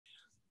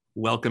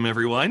Welcome,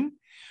 everyone.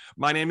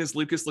 My name is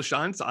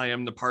LaChance. I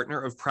am the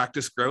partner of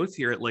Practice Growth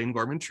here at Lane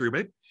Gorman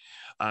Trubitt.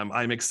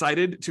 I'm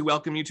excited to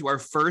welcome you to our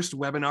first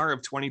webinar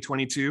of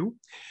 2022.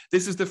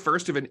 This is the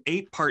first of an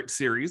 8-part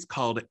series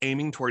called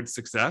Aiming Towards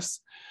Success.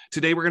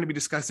 Today, we're going to be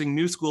discussing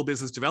new school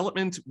business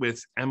development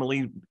with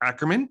Emily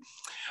Ackerman.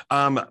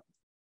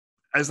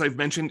 As I've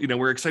mentioned,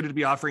 we're excited to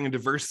be offering a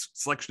diverse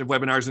selection of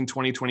webinars in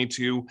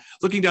 2022.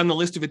 Looking down the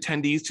list of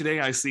attendees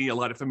today, I see a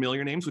lot of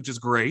familiar names, which is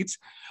great,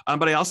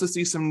 but I also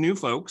see some new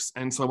folks.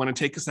 And so I want to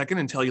take a second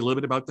and tell you a little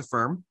bit about the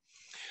firm.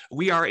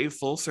 We are a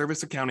full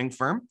service accounting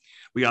firm.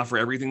 We offer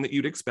everything that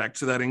you'd expect.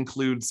 So that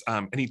includes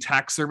any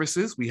tax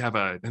services. We have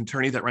an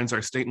attorney that runs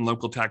our state and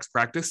local tax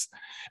practice,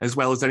 as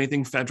well as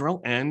anything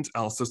federal, and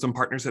also some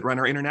partners that run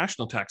our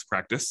international tax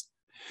practice.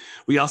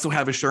 We also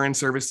have assurance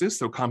services,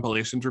 so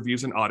compilations,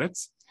 reviews, and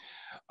audits.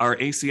 Our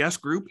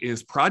ACS group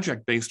is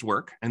project-based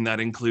work, and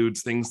that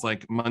includes things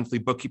like monthly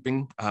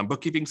bookkeeping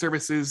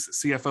services,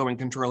 CFO and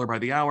controller by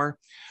the hour.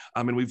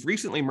 And we've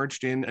recently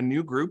merged in a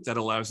new group that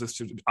allows us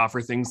to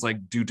offer things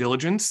like due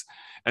diligence,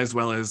 as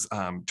well as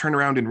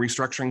turnaround and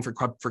restructuring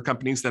for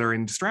companies that are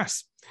in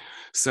distress.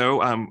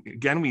 So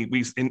again,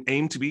 we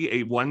aim to be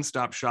a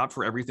one-stop shop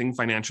for everything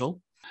financial.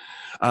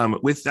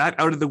 With that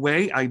out of the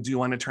way, I do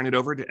want to turn it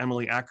over to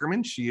Emily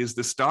Ackerman. She is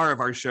the star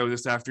of our show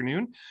this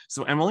afternoon.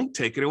 So Emily,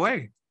 take it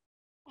away.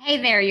 Hey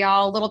there,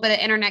 y'all. A little bit of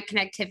internet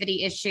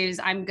connectivity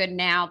issues. I'm good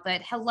now,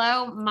 but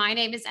hello, my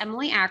name is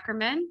Emily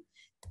Ackerman.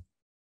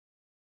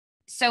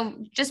 So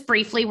just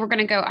briefly, I'm going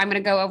to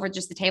go over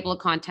just the table of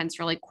contents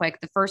really quick.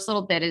 The first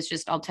little bit is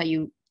just, I'll tell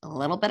you a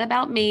little bit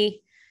about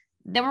me.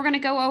 Then we're going to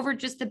go over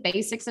just the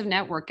basics of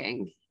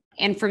networking.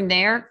 And from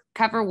there,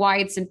 cover why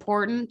it's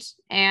important.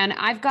 And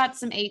I've got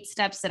some 8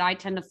 steps that I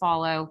tend to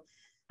follow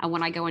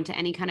when I go into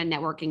any kind of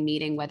networking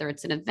meeting, whether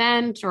it's an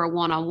event or a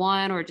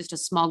one-on-one or just a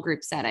small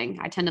group setting.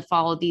 I tend to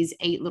follow these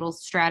 8 little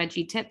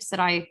strategy tips that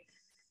I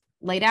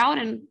laid out,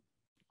 and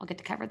I'll get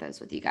to cover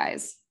those with you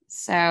guys.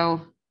 So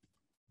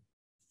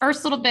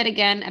first little bit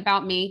again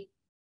about me,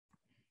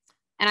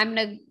 and I'm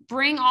going to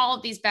bring all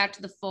of these back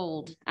to the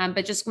fold,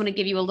 but just want to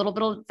give you a little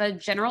bit of a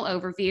general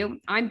overview.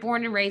 I'm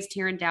born and raised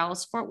here in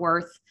Dallas, Fort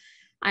Worth.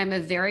 I'm a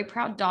very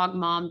proud dog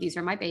mom. These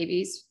are my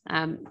babies.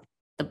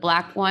 The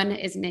black one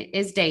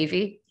is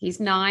Davy.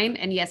 He's 9,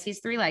 and yes, he's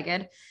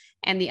 3-legged.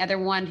 And the other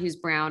one who's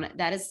brown,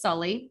 that is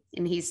Sully,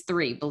 and he's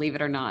 3, believe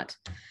it or not.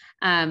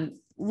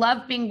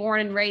 Loved being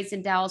born and raised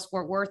in Dallas,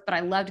 Fort Worth, but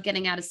I loved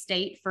getting out of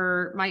state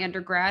for my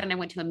undergrad, and I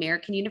went to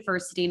American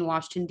University in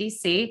Washington,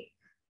 D.C.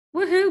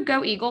 Woohoo,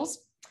 go Eagles.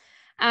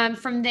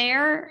 From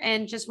there,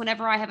 and just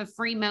whenever I have a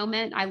free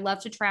moment, I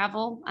love to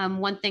travel.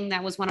 One thing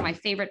that was one of my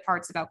favorite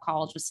parts about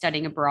college was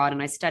studying abroad,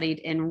 and I studied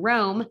in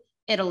Rome,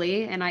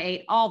 Italy, and I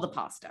ate all the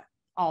pasta.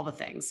 All the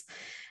things.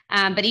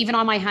 But even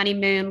on my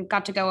honeymoon,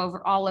 got to go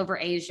all over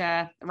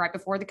Asia right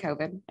before the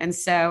COVID. And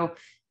so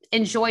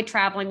enjoy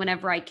traveling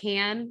whenever I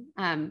can.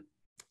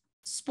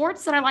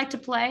 Sports that I like to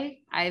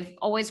play. I've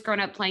always grown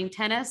up playing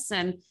tennis,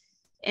 and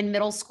in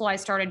middle school, I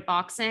started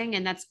boxing,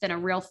 and that's been a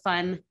real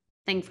fun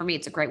thing for me.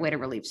 It's a great way to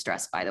relieve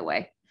stress, by the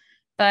way.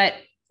 But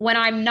when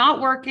I'm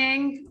not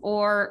working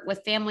or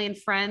with family and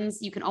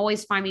friends, you can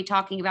always find me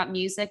talking about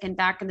music. And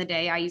back in the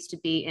day, I used to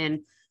be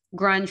in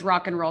grunge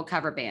rock and roll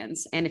cover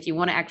bands. And if you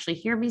want to actually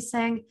hear me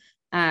sing,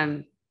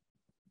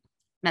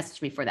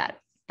 message me for that.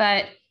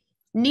 But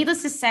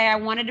needless to say, I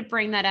wanted to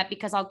bring that up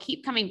because I'll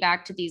keep coming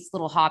back to these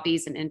little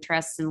hobbies and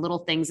interests and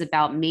little things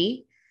about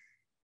me.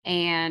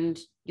 And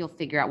you'll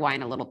figure out why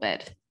in a little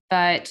bit.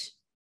 But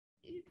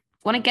I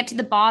want to get to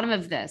the bottom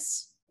of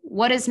this.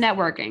 What is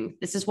networking?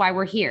 This is why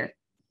we're here.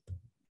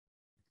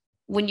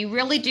 When you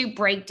really do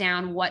break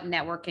down what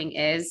networking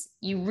is,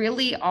 you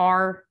really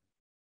are.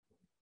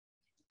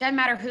 Doesn't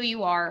matter who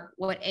you are,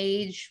 what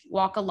age,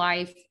 walk of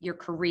life, your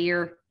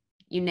career,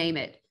 you name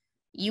it.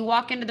 You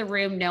walk into the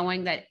room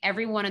knowing that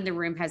everyone in the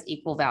room has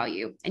equal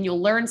value, and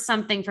you'll learn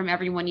something from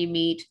everyone you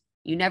meet.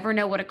 You never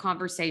know what a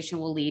conversation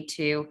will lead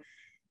to.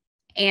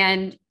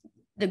 And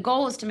the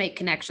goal is to make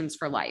connections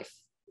for life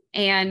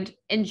and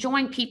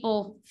enjoying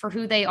people for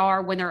who they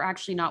are when they're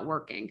actually not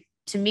working.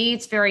 To me,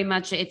 it's very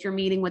much if you're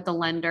meeting with a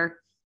lender,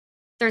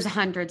 there's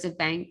hundreds of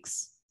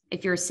banks.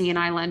 If you're a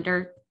C&I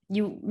lender,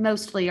 you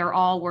mostly are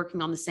all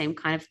working on the same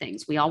kind of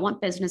things. We all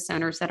want business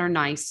owners that are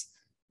nice,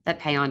 that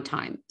pay on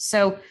time.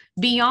 So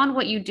beyond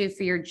what you do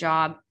for your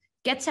job,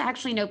 get to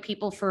actually know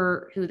people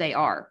for who they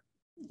are.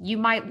 You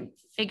might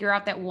figure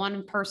out that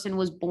one person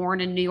was born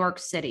in New York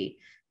City,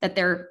 that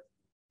they're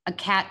a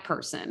cat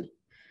person,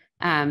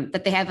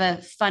 that they have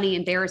a funny,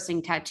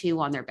 embarrassing tattoo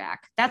on their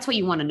back. That's what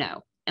you want to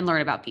know and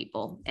learn about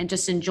people and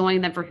just enjoying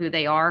them for who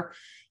they are.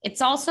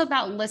 It's also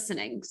about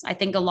listening. I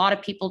think a lot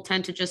of people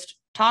tend to just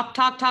talk,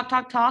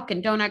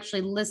 and don't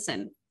actually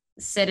listen,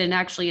 sit and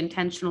actually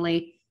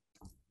intentionally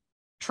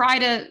try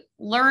to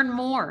learn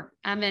more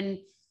and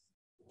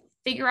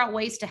figure out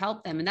ways to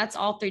help them. And that's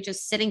all through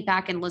just sitting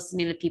back and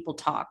listening to people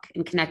talk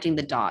and connecting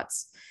the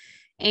dots.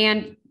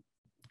 And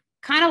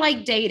kind of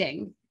like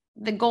dating,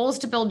 the goal is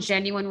to build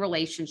genuine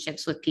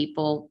relationships with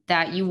people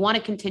that you want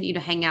to continue to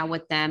hang out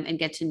with them and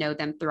get to know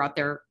them throughout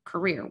their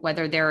career,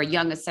 whether they're a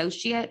young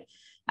associate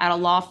at a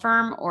law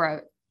firm or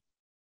a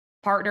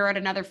partner at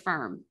another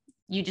firm.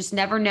 You just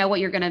never know what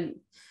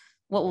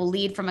will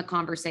lead from a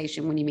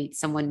conversation when you meet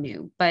someone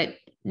new. But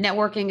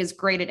networking is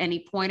great at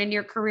any point in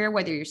your career,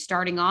 whether you're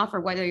starting off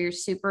or whether you're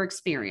super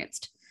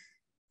experienced.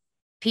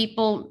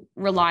 People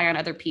rely on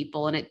other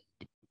people, and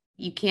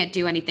you can't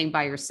do anything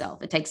by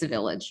yourself. It takes a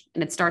village,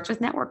 and it starts with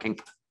networking.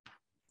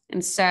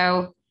 And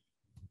so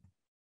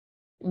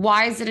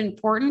why is it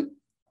important?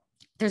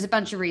 There's a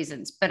bunch of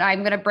reasons, but I'm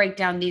going to break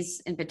down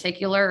these in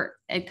particular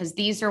because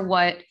these are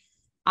what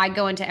I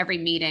go into every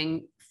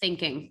meeting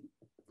thinking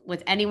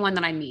with anyone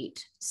that I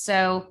meet.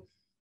 So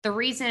the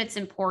reason it's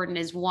important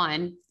is,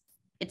 one,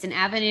 it's an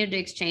avenue to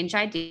exchange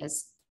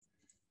ideas,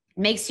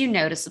 makes you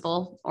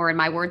noticeable, or in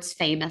my words,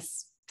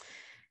 famous.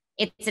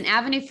 It's an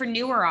avenue for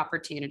newer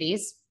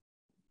opportunities.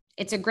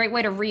 It's a great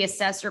way to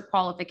reassess your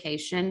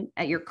qualification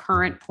at your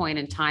current point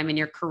in time in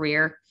your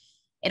career.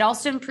 It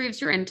also improves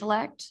your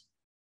intellect.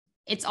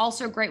 It's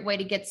also a great way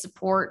to get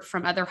support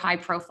from other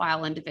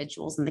high-profile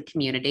individuals in the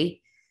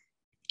community.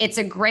 It's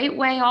a great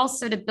way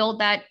also to build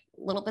that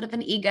little bit of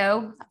an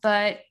ego,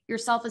 but your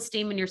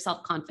self-esteem and your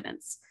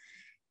self-confidence.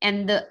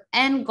 And the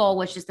end goal,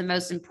 which is the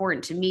most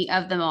important to me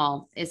of them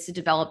all, is to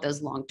develop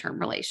those long-term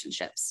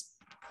relationships.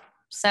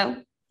 So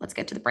let's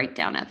get to the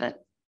breakdown of it.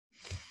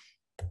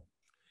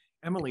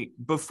 Emily,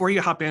 before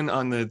you hop in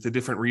on the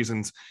different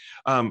reasons,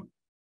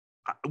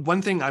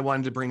 one thing I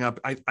wanted to bring up,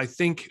 I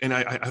think, and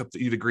I hope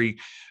that you'd agree,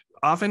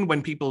 often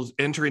when people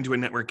enter into a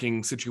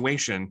networking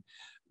situation,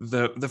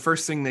 the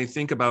first thing they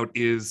think about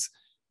is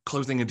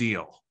closing a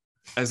deal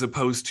as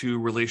opposed to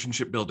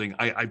relationship building.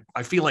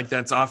 I feel like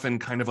that's often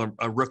kind of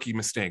a rookie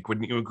mistake.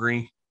 Wouldn't you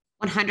agree?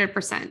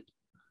 100%.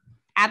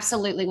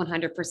 Absolutely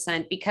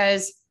 100%.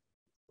 Because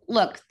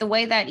look, the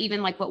way that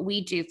even like what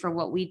we do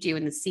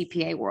in the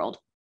CPA world,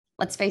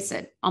 let's face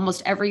it,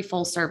 almost every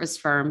full service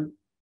firm,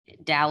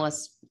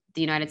 Dallas,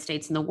 the United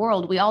States, and the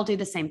world, we all do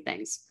the same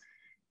things.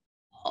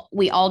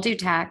 We all do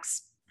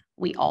tax,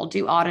 we all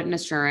do audit and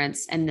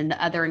assurance, and then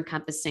the other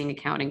encompassing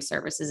accounting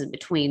services in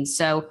between.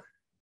 So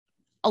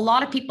a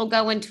lot of people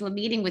go into a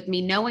meeting with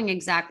me knowing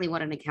exactly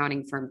what an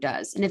accounting firm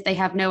does. And if they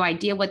have no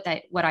idea what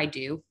I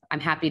do,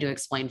 I'm happy to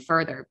explain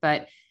further.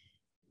 But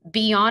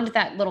beyond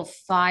that little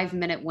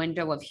 5-minute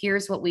window of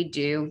here's what we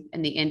do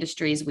in the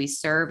industries we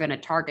serve and a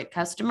target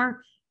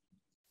customer,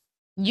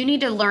 you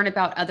need to learn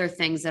about other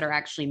things that are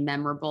actually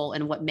memorable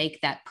and what make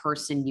that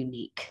person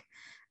unique.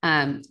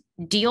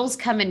 Deals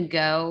come and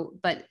go,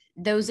 but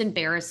those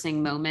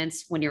embarrassing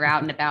moments when you're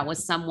out and about with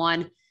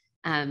someone,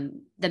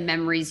 the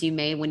memories you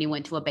made when you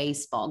went to a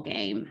baseball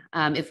game.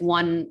 If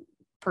one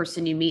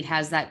person you meet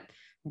has that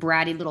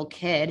bratty little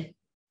kid,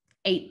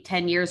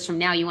 8-10 years from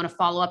now, you want to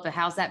follow up,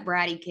 how's that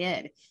bratty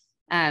kid?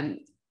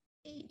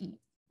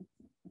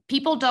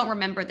 People don't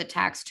remember the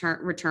tax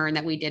return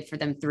that we did for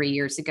them 3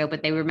 years ago,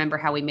 but they remember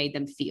how we made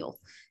them feel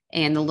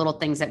and the little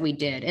things that we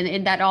did.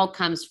 And that all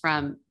comes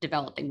from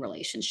developing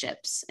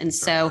relationships. And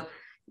so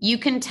you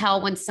can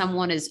tell when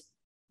someone is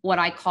what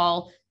I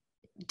call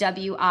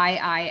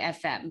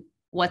WIIFM,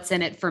 what's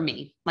in it for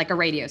me, like a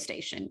radio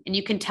station. And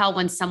you can tell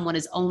when someone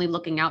is only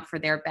looking out for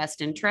their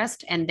best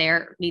interest and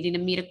they're needing to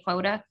meet a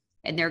quota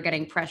and they're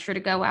getting pressure to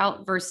go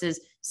out versus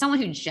someone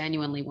who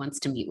genuinely wants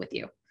to meet with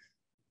you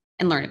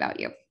and learn about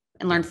you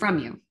and learn from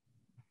you.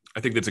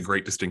 I think that's a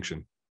great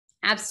distinction.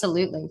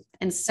 Absolutely.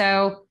 And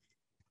so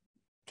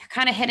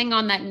kind of hitting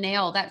on that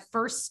nail, that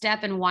first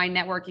step in why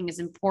networking is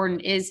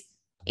important is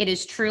it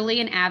is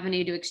truly an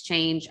avenue to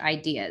exchange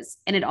ideas.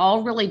 And it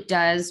all really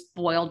does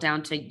boil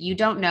down to you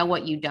don't know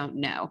what you don't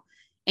know.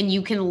 And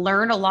you can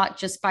learn a lot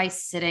just by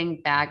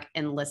sitting back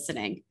and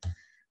listening.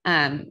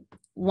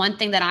 One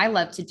thing that I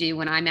love to do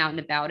when I'm out and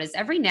about is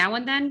every now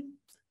and then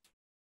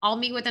I'll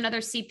meet with another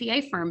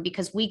CPA firm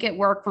because we get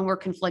work when we're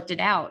conflicted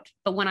out.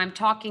 But when I'm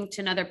talking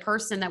to another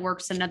person that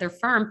works in another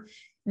firm,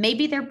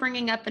 maybe they're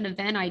bringing up an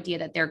event idea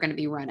that they're going to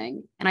be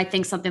running. And I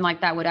think something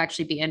like that would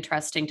actually be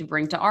interesting to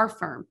bring to our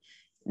firm.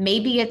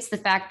 Maybe it's the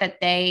fact that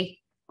they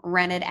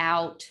rented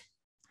out,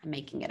 I'm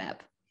making it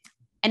up,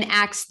 an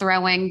axe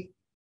throwing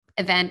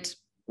event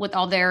with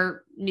all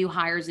their new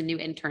hires and new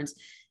interns.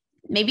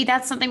 Maybe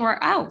that's something where,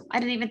 oh, I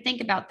didn't even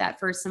think about that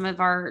for some of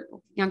our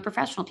young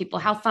professional people.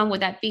 How fun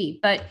would that be?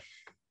 But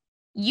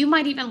you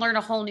might even learn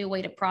a whole new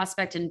way to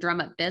prospect and drum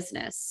up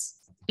business,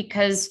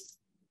 because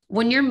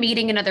when you're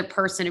meeting another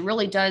person, it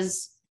really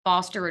does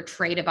foster a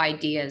trade of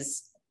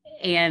ideas,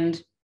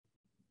 and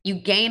you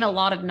gain a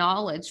lot of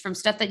knowledge from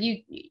stuff that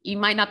you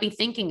might not be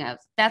thinking of.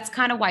 That's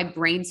kind of why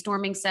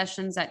brainstorming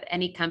sessions at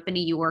any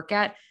company you work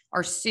at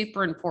are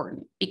super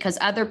important, because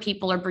other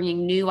people are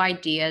bringing new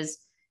ideas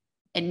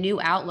and new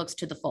outlooks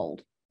to the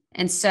fold.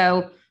 And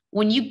so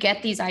when you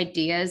get these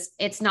ideas,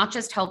 it's not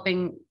just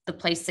helping the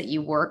place that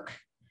you work,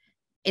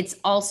 it's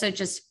also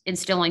just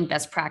instilling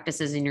best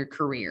practices in your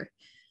career.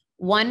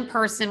 One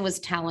person was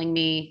telling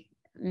me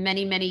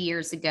many, many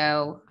years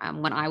ago,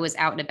 when I was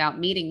out and about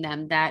meeting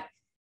them, that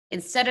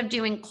Instead of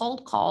doing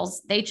cold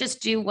calls, they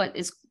just do what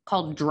is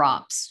called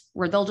drops,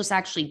 where they'll just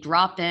actually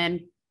drop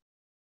in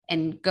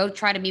and go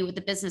try to meet with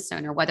the business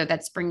owner, whether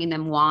that's bringing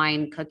them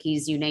wine,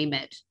 cookies, you name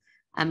it.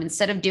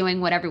 Instead of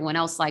doing what everyone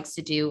else likes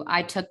to do,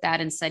 I took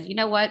that and said, you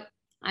know what?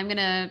 I'm going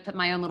to put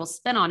my own little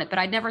spin on it. But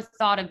I never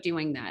thought of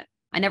doing that.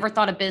 I never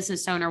thought a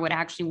business owner would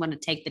actually want to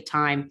take the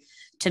time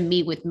to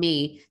meet with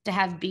me to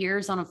have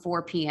beers on a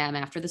 4 p.m.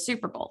 after the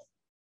Super Bowl.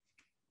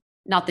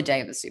 Not the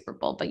day of the Super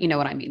Bowl, but you know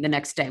what I mean, the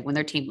next day when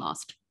their team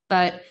lost.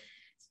 But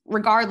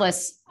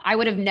regardless, I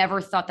would have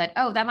never thought that,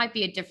 oh, that might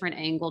be a different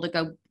angle to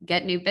go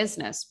get new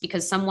business,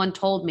 because someone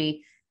told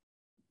me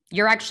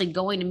you're actually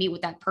going to meet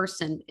with that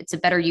person. It's a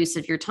better use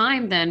of your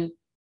time than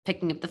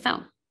picking up the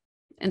phone.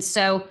 And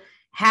so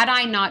had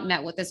I not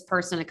met with this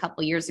person a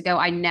couple of years ago,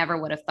 I never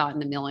would have thought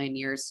in a million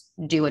years,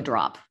 do a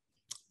drop.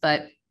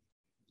 But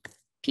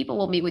people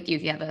will meet with you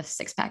if you have a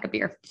 6-pack of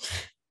beer.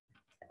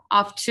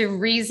 Off to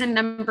reason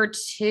number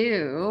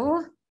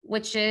 2,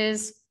 which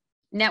is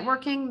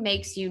networking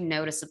makes you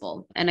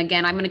noticeable. And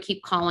again, I'm going to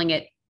keep calling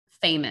it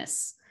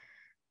famous.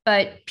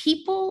 But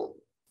people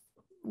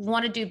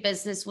want to do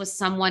business with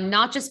someone,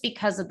 not just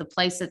because of the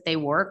place that they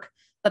work,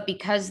 but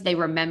because they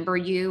remember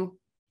you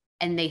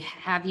and they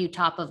have you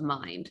top of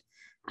mind.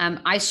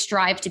 I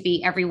strive to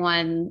be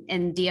everyone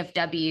in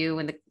DFW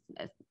and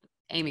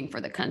aiming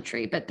for the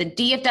country, but the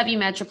DFW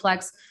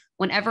Metroplex,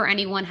 whenever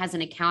anyone has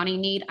an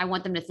accounting need, I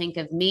want them to think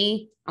of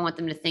me. I want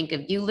them to think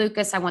of you,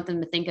 Lucas. I want them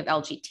to think of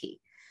LGT.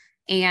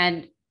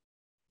 And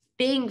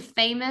being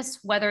famous,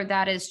 whether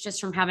that is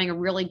just from having a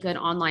really good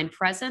online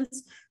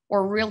presence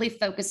or really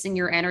focusing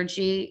your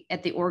energy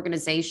at the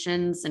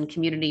organizations and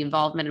community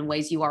involvement in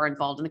ways you are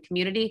involved in the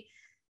community,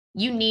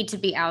 you need to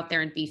be out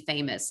there and be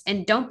famous.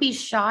 And don't be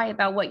shy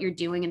about what you're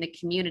doing in the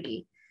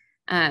community.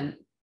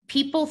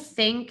 People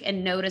think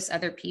and notice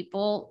other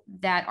people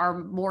that are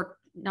more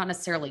not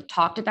necessarily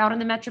talked about in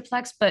the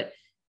Metroplex, but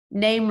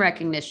name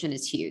recognition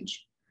is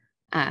huge.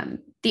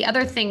 The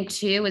other thing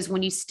too is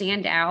when you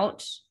stand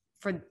out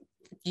for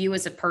you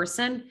as a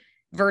person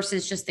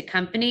versus just the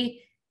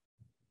company,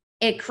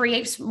 it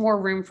creates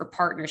more room for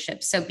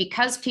partnerships. So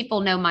because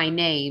people know my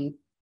name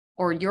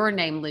or your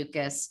name,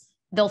 Lucas,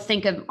 they'll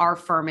think of our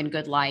firm in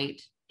good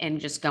light and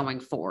just going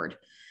forward.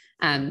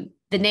 The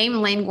name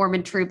Lane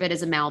Gorman Trubitt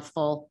is a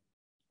mouthful,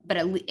 but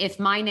if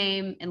my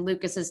name and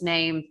Lucas's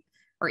name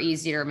are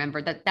easy to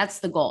remember, that's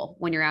the goal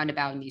when you're out and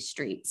about in these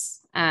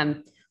streets.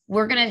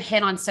 We're going to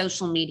hit on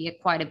social media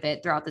quite a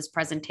bit throughout this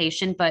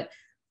presentation, but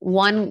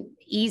one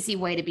easy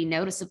way to be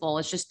noticeable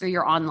is just through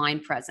your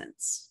online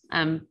presence,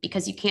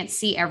 because you can't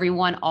see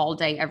everyone all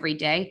day, every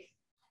day.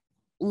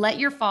 Let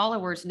your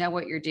followers know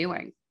what you're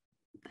doing.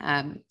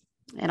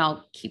 And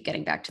I'll keep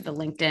getting back to the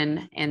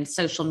LinkedIn and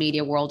social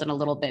media world in a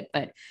little bit,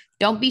 but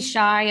don't be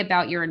shy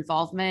about your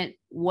involvement,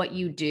 what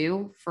you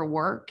do for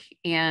work,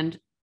 and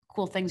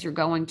cool things you're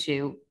going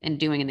to and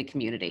doing in the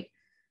community.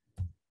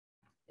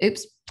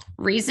 Oops.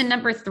 Reason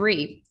number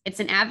 3, it's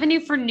an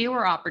avenue for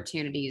newer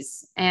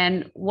opportunities.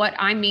 And what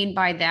I mean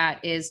by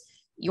that is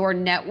your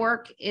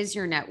network is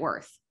your net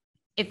worth.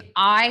 If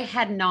I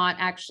had not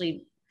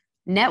actually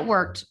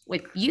networked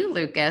with you,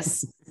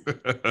 Lucas,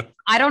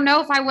 I don't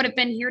know if I would have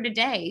been here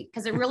today,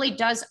 because it really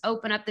does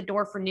open up the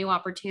door for new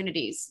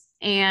opportunities.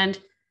 And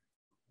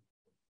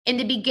in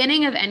the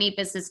beginning of any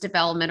business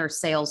development or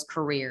sales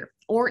career,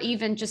 or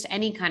even just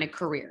any kind of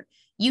career,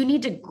 you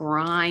need to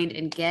grind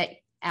and get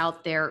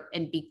out there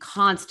and be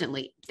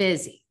constantly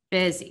busy.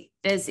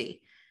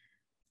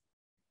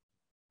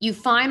 You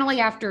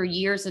finally, after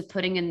years of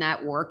putting in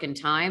that work and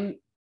time,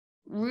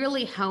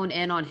 really hone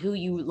in on who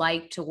you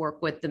like to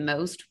work with the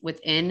most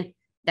within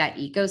that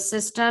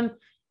ecosystem.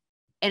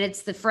 And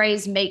it's the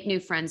phrase, make new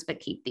friends, but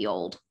keep the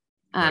old.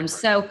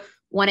 So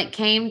when it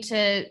came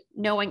to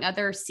knowing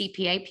other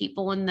CPA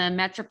people in the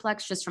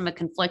Metroplex, just from a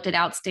conflicted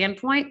out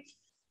standpoint,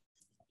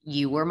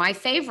 you were my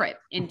favorite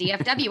in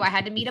DFW. I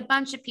had to meet a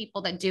bunch of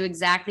people that do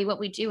exactly what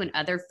we do in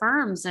other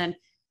firms. And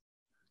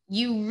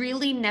you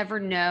really never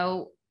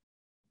know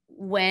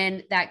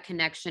when that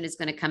connection is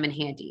going to come in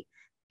handy.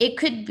 It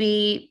could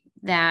be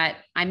that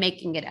I'm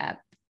making it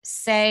up.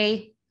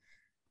 Say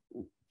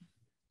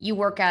you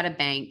work at a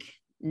bank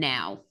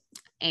now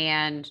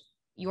and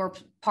your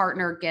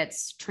partner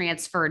gets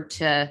transferred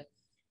to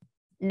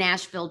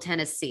Nashville,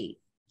 Tennessee.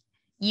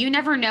 You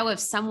never know if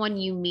someone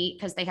you meet,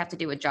 because they have to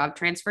do a job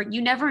transfer,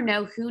 you never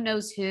know who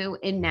knows who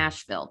in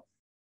Nashville.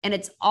 And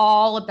it's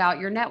all about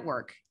your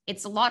network.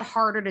 It's a lot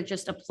harder to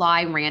just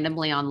apply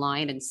randomly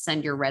online and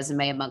send your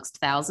resume amongst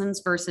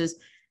thousands versus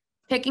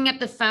picking up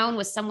the phone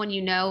with someone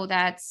you know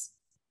that's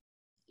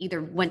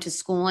either went to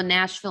school in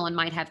Nashville and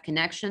might have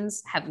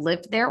connections, have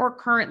lived there, or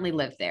currently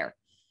live there.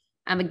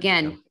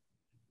 Again,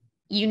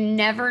 you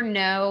never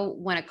know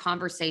when a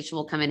conversation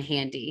will come in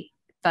handy.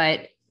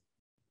 But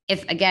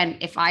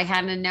if I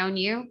hadn't known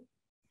you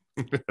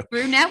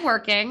through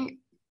networking,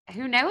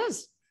 who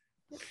knows?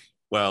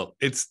 Well,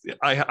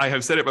 I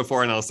have said it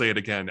before and I'll say it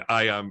again.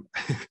 I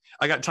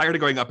got tired of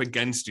going up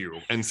against you.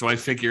 And so I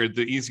figured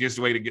the easiest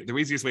way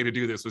to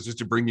do this was just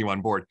to bring you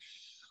on board.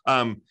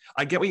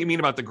 I get what you mean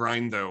about the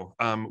grind, though.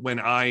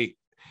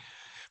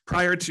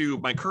 Prior to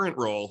my current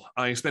role,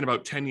 I spent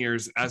about 10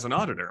 years as an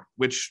auditor,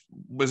 which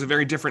was a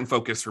very different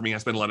focus for me. I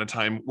spent a lot of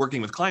time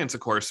working with clients, of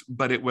course,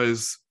 but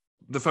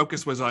the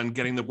focus was on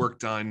getting the work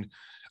done,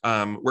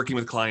 working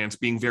with clients,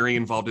 being very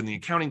involved in the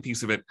accounting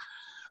piece of it.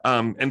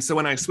 And so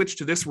when I switched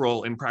to this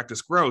role in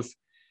practice growth,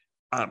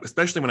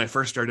 especially when I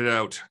first started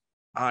out,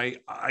 I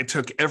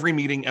took every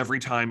meeting, every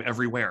time,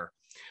 everywhere,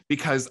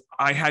 because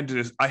I had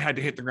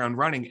to hit the ground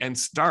running and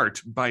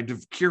start by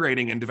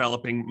curating and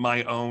developing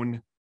my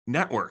own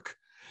network.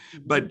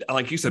 But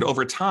like you said,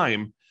 over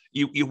time,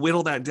 you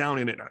whittle that down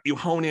and you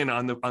hone in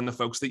on the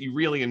folks that you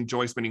really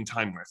enjoy spending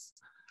time with.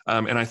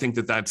 And I think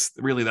that's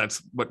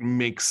what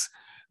makes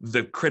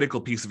the critical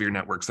piece of your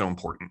network so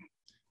important.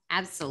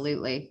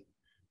 Absolutely.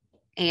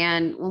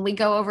 And when we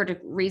go over to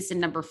reason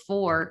number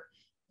 4,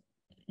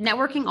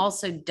 networking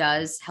also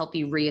does help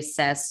you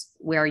reassess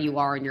where you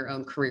are in your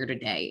own career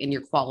today and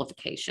your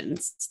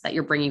qualifications that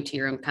you're bringing to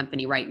your own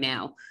company right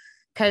now.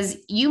 Because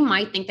you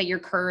might think that your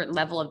current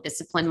level of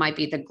discipline might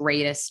be the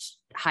greatest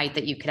height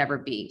that you could ever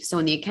be. So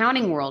in the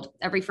accounting world,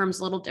 every firm's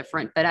a little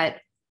different, but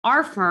at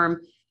our firm,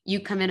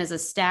 you come in as a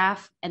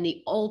staff, and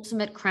the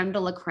ultimate creme de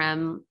la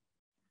creme,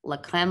 la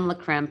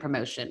creme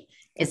promotion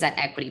is that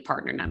equity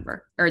partner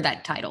number or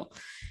that title.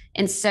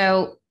 And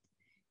so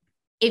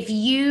if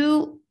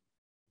you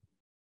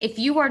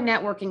are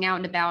networking out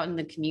and about in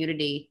the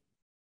community,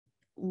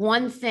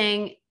 one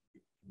thing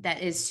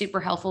that is super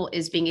helpful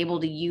is being able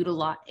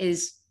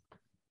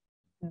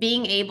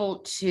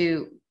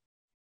to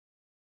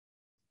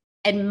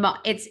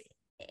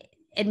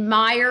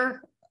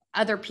admire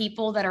other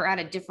people that are at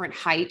a different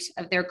height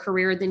of their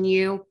career than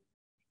you,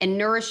 and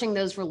nourishing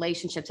those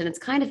relationships. And it's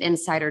kind of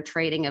insider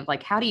trading of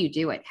like, how do you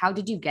do it? How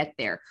did you get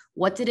there?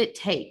 What did it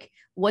take?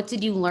 What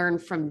did you learn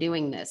from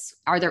doing this?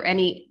 Are there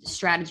any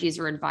strategies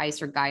or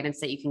advice or guidance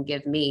that you can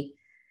give me?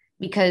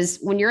 Because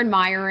when you're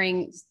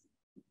admiring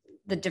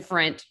the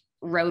different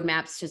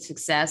roadmaps to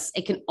success,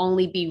 it can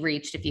only be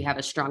reached if you have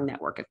a strong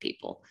network of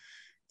people.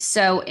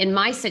 So in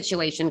my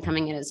situation,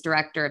 coming in as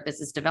director of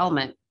business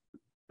development,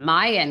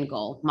 my end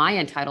goal, my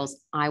end title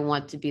is I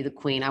want to be the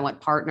queen. I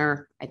want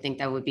partner. I think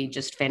that would be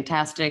just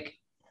fantastic.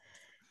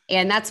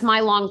 And that's my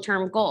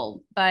long-term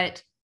goal.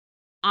 But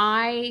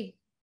I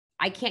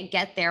can't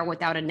get there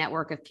without a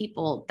network of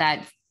people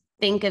that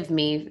think of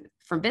me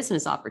from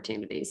business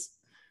opportunities.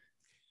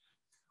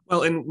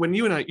 Well, and when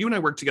you and I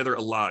worked together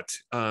a lot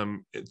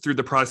through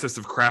the process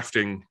of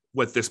crafting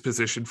what this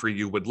position for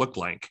you would look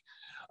like.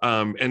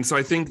 And so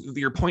I think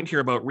your point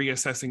here about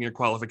reassessing your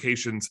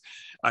qualifications,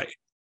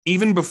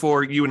 even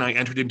before you and I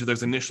entered into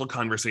those initial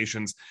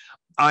conversations,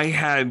 I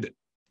had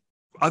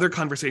other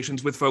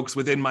conversations with folks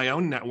within my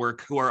own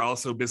network who are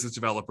also business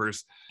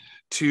developers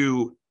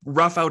to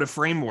rough out a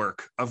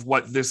framework of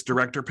what this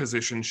director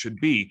position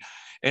should be.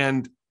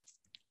 And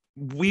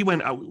we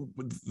went out,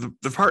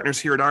 the partners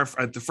here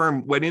at the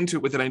firm went into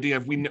it with an idea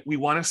of we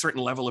want a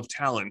certain level of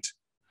talent.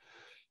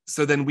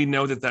 So then we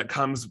know that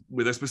comes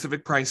with a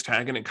specific price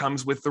tag, and it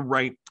comes with the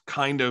right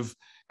kind of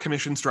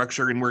commission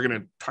structure. And we're going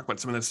to talk about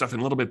some of that stuff in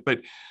a little bit.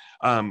 But,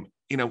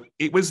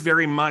 it was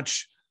very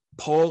much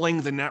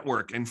polling the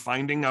network and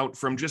finding out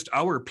from just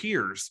our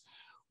peers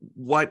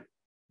what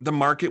the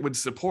market would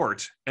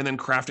support, and then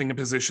crafting a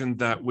position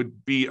that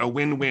would be a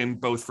win-win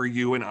both for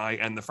you and I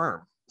and the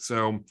firm.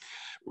 So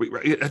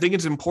I think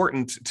it's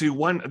important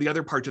the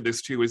other part to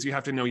this too is you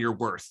have to know your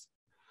worth.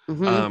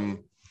 Mm-hmm.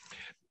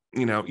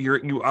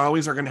 You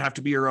always are going to have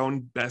to be your own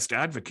best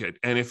advocate.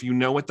 And if you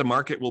know what the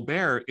market will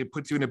bear, it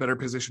puts you in a better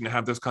position to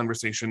have those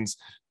conversations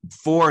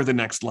for the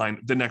next line,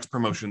 the next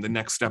promotion, the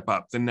next step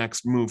up, the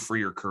next move for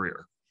your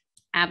career.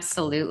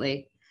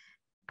 Absolutely.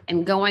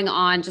 And going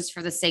on, just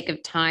for the sake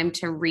of time,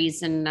 to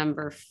reason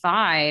number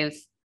 5,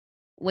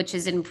 which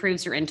is it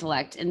improves your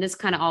intellect. And this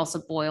kind of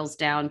also boils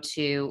down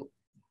to,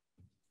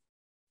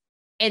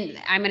 and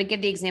I'm going to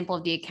give the example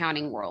of the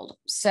accounting world.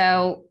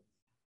 So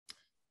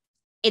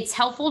it's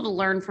helpful to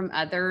learn from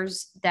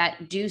others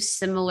that do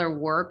similar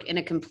work in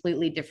a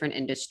completely different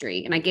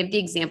industry. And I give the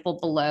example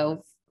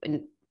below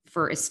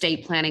for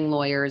estate planning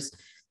lawyers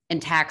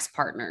and tax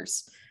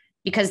partners,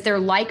 because they're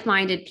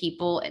like-minded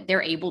people.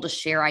 They're able to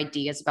share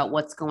ideas about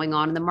what's going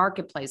on in the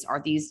marketplace.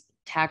 Are these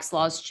tax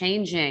laws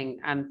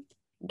changing?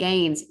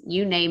 Gains,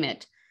 you name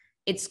it.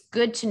 It's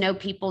good to know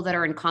people that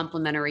are in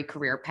complementary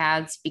career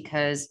paths,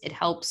 because it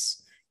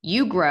helps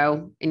you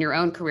grow in your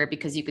own career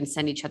because you can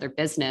send each other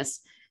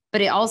business. But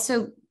it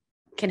also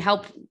can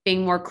help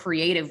being more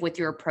creative with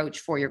your approach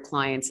for your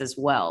clients as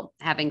well.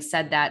 Having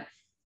said that,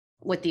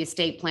 with the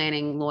estate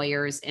planning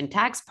lawyers and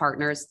tax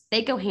partners,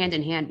 they go hand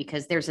in hand,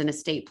 because there's an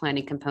estate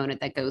planning component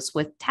that goes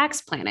with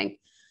tax planning.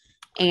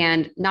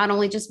 And not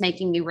only just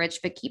making you rich,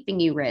 but keeping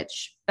you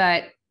rich.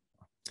 But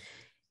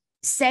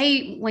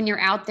say when you're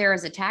out there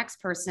as a tax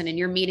person and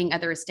you're meeting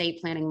other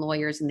estate planning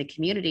lawyers in the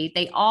community,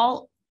 they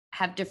all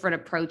have different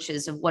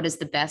approaches of what is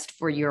the best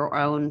for your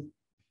own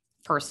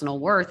personal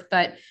worth.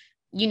 But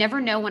you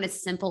never know when a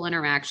simple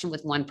interaction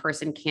with one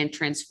person can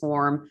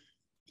transform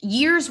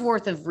years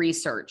worth of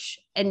research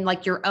and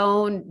like your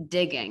own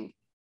digging,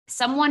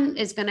 someone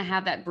is going to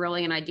have that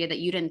brilliant idea that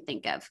you didn't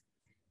think of.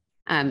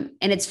 And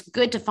it's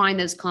good to find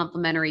those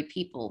complementary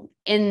people.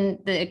 In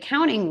the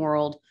accounting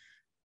world,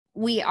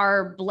 we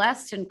are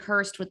blessed and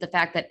cursed with the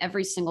fact that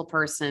every single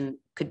person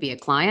could be a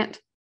client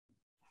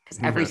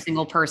because every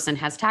single person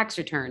has tax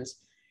returns.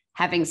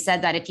 Having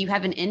said that, if you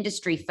have an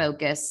industry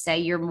focus, say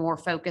you're more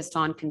focused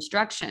on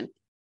construction,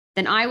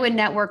 then I would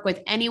network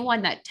with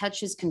anyone that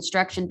touches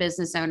construction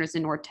business owners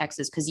in North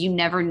Texas, because you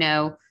never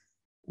know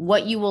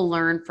what you will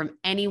learn from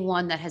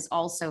anyone that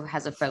also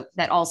has a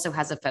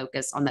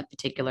focus on that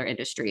particular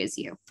industry as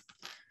you.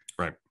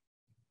 Right.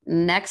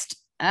 Next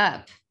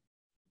up,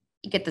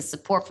 you get the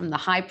support from the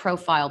high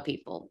profile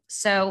people.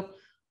 So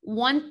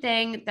one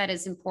thing that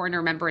is important to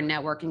remember in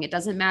networking, it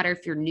doesn't matter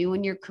if you're new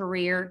in your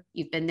career,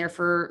 you've been there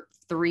for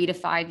 3 to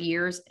 5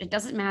 years. It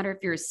doesn't matter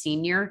if you're a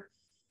senior.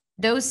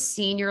 Those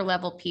senior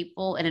level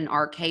people, and in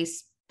our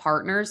case,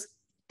 partners,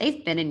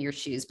 they've been in your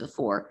shoes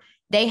before.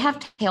 They have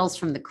tales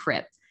from the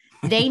crypt.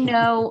 They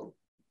know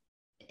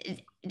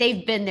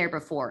they've been there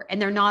before,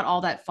 and they're not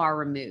all that far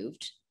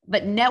removed.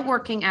 But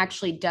networking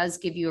actually does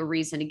give you a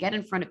reason to get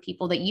in front of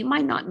people that you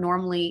might not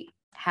normally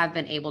have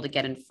been able to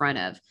get in front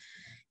of.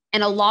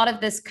 And a lot of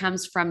this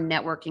comes from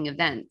networking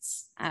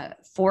events.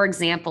 For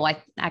example,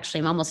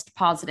 I'm almost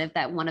positive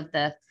that one of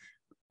the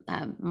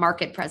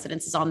market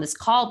presidents is on this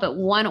call, but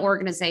one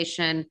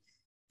organization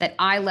that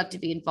I love to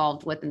be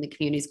involved with in the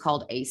community is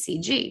called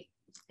ACG.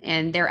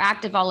 And they're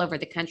active all over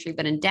the country,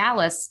 but in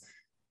Dallas,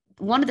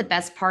 one of the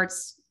best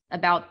parts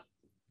about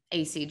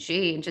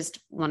ACG and just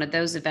one of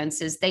those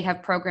events is they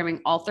have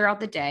programming all throughout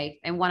the day.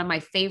 And one of my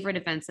favorite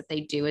events that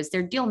they do is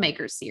their Deal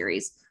Maker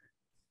series.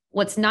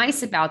 What's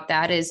nice about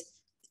that is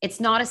it's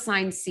not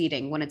assigned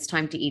seating when it's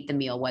time to eat the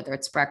meal, whether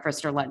it's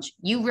breakfast or lunch.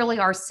 You really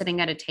are sitting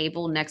at a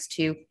table next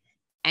to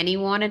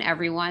anyone and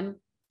everyone.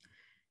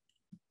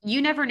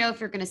 You never know if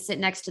you're going to sit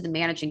next to the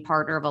managing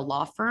partner of a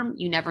law firm.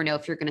 You never know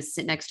if you're going to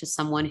sit next to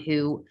someone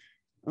who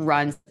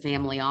runs the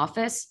family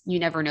office. You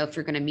never know if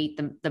you're going to meet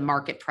the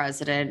market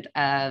president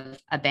of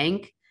a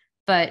bank.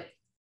 But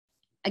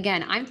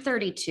again, I'm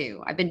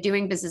 32. I've been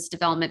doing business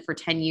development for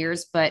 10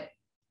 years, but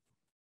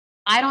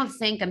I don't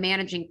think a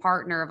managing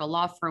partner of a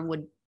law firm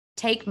would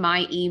take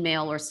my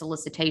email or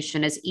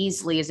solicitation as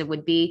easily as it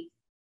would be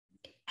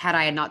had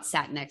I not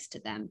sat next to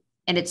them.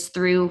 And it's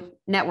through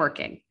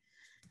networking.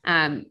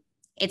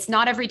 It's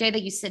not every day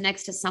that you sit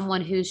next to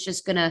someone who's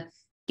just going to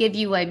give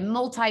you a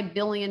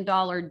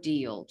multi-billion-dollar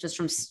deal just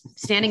from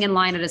standing in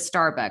line at a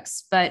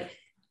Starbucks, but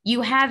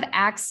you have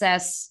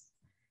access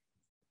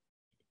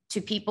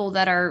to people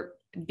that are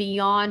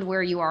beyond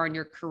where you are in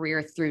your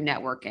career through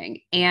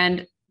networking.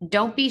 And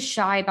don't be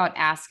shy about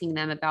asking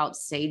them about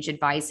sage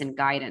advice and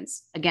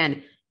guidance.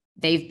 Again,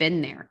 they've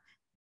been there.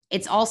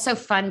 It's also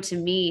fun to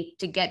me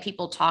to get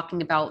people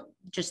talking about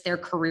just their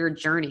career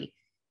journey.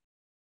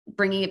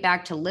 Bringing it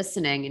back to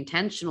listening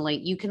intentionally,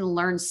 you can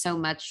learn so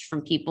much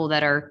from people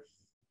that are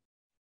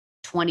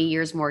 20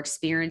 years more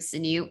experienced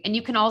than you. And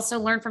you can also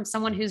learn from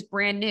someone who's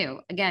brand new.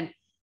 Again,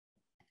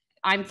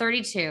 I'm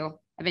 32.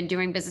 I've been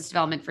doing business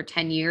development for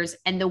 10 years.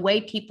 And the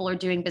way people are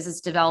doing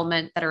business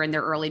development that are in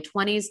their early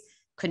 20s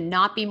could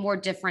not be more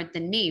different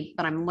than me,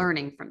 but I'm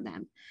learning from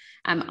them.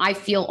 I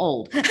feel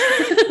old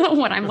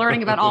when I'm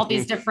learning about all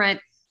these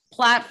different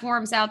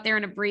platforms out there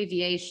and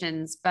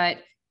abbreviations. But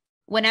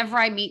whenever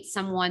I meet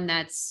someone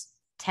that's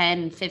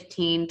 10,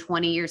 15,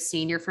 20 years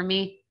senior for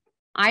me,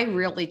 I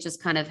really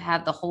just kind of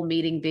have the whole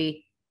meeting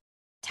be,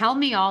 tell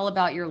me all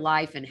about your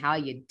life and how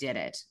you did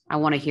it. I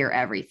want to hear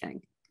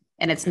everything.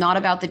 And it's not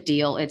about the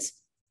deal.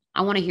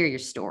 I want to hear your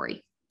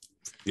story.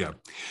 Yeah.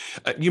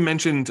 You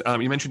mentioned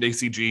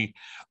ACG.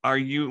 Are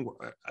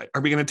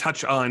we going to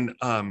touch on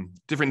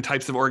different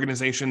types of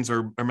organizations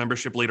or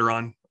membership later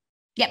on?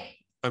 Yep.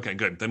 Okay,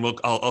 good. Then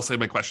I'll save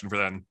my question for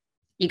then.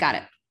 You got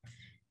it.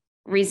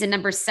 Reason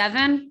number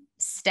 7,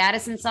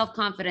 status and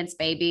self-confidence,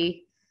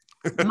 baby.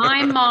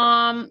 My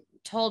mom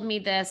told me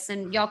this,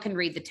 and y'all can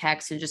read the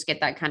text and just get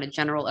that kind of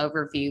general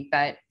overview.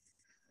 But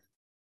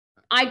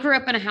I grew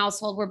up in a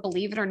household where,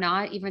 believe it or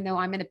not, even though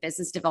I'm in a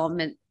business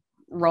development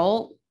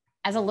role,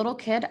 as a little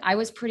kid, I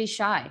was pretty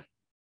shy.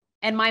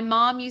 And my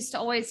mom used to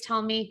always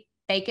tell me,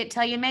 fake it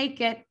till you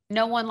make it.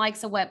 No one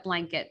likes a wet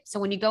blanket.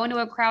 So when you go into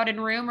a crowded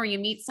room or you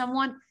meet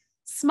someone,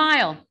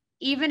 smile,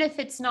 even if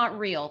it's not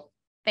real,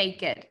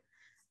 fake it.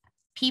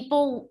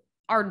 People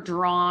are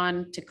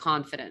drawn to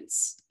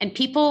confidence, and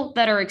people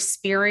that are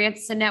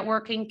experienced in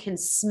networking can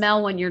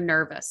smell when you're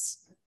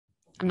nervous.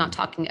 I'm not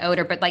talking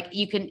odor, but like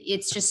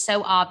it's just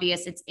so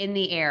obvious. It's in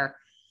the air.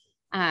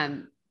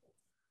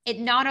 It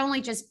not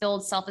only just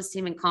builds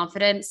self-esteem and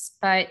confidence,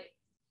 but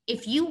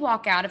if you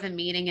walk out of a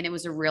meeting and it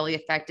was a really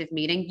effective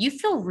meeting, you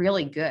feel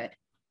really good.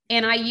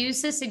 And I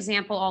use this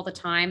example all the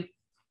time.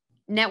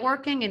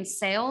 Networking and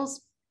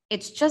sales,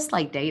 it's just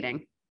like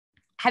dating.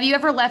 Have you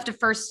ever left a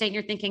first date and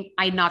you're thinking,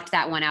 I knocked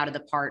that one out of the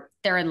park.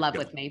 They're in love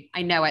with me.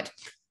 I know it.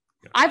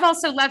 I've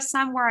also left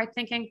some where I'm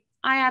thinking,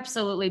 I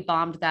absolutely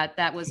bombed that.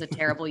 That was a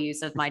terrible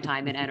use of my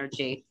time and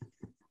energy.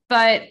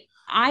 But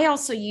I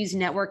also use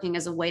networking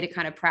as a way to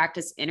kind of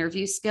practice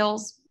interview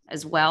skills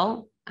as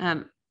well.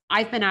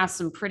 I've been asked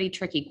some pretty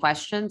tricky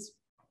questions.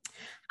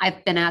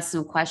 I've been asked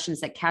some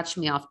questions that catch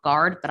me off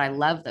guard, but I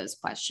love those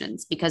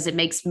questions because it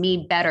makes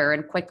me better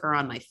and quicker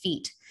on my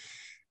feet.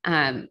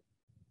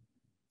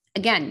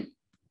 Again,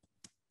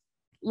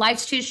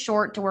 life's too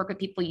short to work with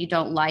people you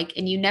don't like,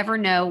 and you never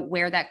know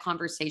where that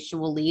conversation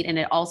will lead. And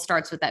it all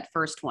starts with that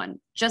first one.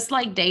 Just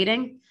like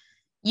dating,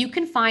 you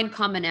can find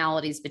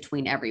commonalities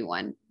between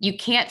everyone. You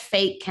can't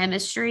fake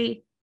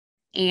chemistry.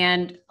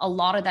 And a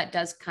lot of that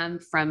does come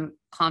from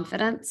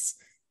confidence.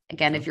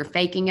 Again, if you're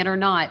faking it or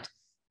not,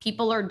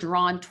 people are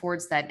drawn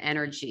towards that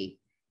energy.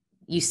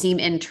 You seem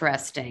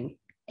interesting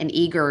and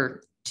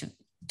eager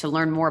to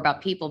learn more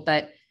about people,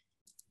 but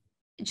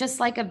just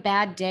like a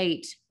bad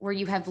date where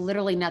you have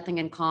literally nothing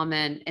in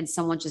common and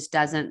someone just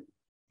doesn't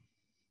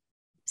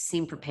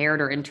seem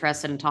prepared or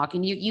interested in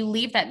talking, you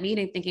leave that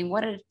meeting thinking,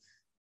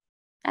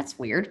 that's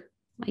weird.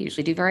 I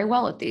usually do very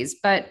well at these,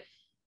 but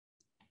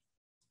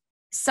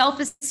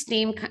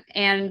self-esteem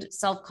and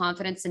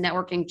self-confidence in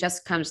networking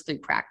just comes through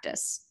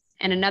practice.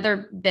 And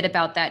another bit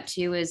about that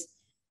too is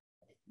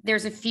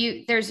there's a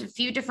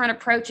few different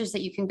approaches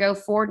that you can go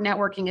for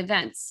networking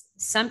events.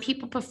 Some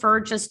people prefer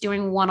just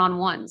doing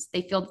one-on-ones.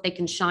 They feel that they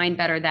can shine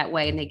better that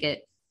way and they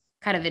get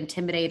kind of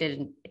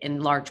intimidated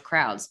in large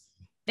crowds.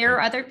 There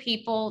are other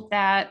people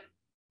that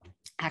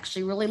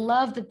actually really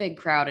love the big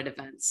crowded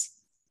events.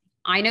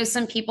 I know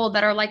some people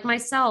that are like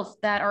myself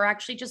that are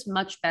actually just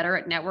much better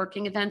at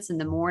networking events in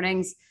the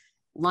mornings,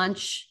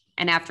 lunch,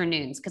 and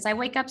afternoons because I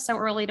wake up so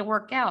early to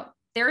work out.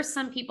 There are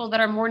some people that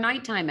are more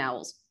nighttime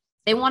owls.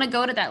 They want to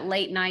go to that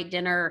late night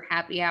dinner,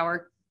 happy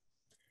hour.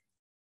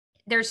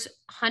 There's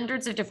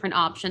hundreds of different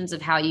options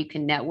of how you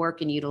can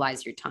network and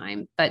utilize your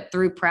time, but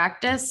through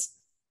practice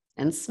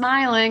and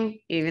smiling,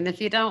 even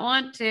if you don't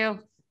want to,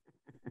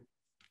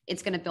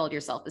 it's going to build your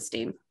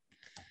self-esteem.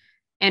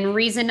 And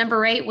reason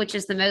number 8, which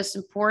is the most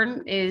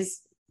important,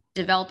 is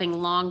developing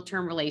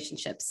long-term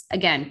relationships.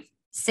 Again,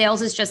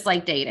 sales is just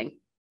like dating.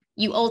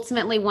 You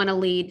ultimately want to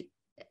lead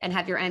and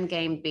have your end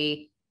game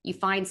be you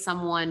find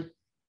someone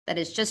that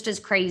is just as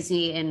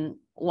crazy and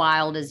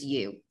wild as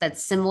you,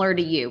 that's similar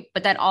to you,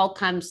 but that all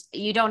comes,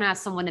 you don't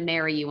ask someone to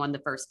marry you on the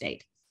first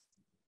date.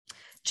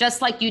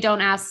 Just like you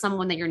don't ask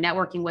someone that you're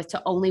networking with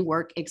to only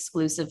work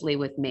exclusively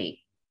with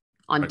me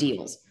on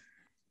deals.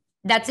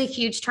 That's a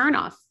huge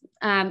turnoff.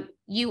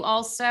 You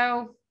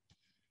also,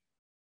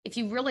 if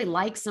you really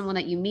like someone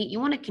that you meet, you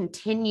want to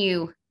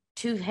continue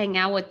to hang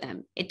out with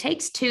them. It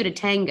takes 2 to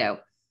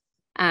tango.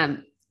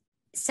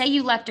 Say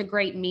you left a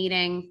great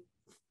meeting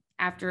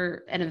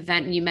after an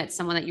event and you met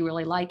someone that you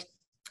really liked,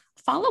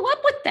 follow up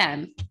with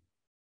them.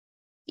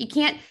 You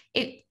can't,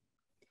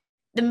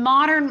 the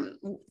modern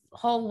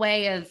whole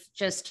way of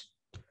just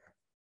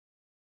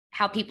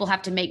how people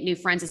have to make new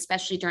friends,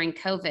 especially during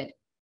COVID,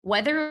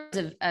 whether it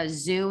was a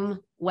Zoom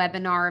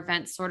webinar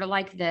event, sort of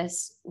like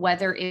this,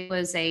 whether it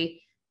was a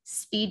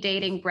speed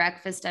dating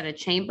breakfast at a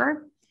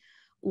chamber,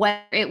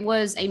 whether it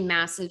was a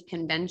massive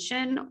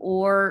convention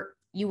or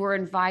you were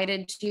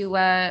invited to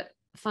a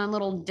fun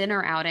little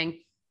dinner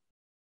outing,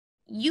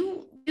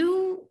 you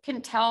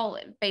can tell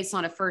based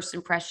on a first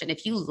impression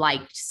if you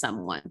liked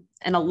someone.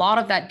 And a lot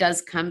of that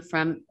does come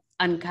from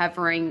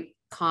uncovering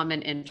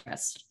common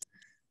interest.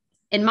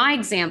 In my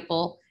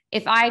example,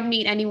 if I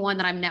meet anyone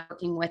that I'm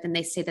networking with and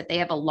they say that they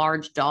have a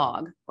large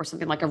dog or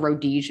something like a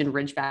Rhodesian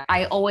Ridgeback,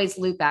 I always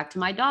loop back to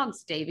my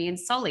dogs, Davy and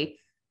Sully.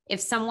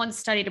 If someone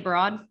studied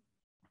abroad,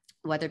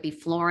 whether it be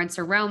Florence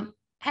or Rome,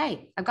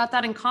 hey, I've got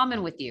that in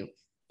common with you.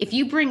 If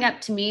you bring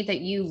up to me that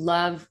you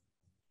love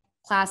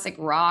classic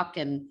rock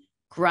and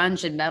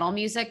grunge and metal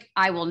music,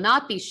 I will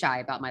not be shy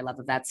about my love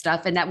of that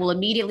stuff. And that will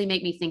immediately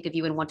make me think of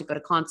you and want to go to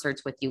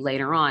concerts with you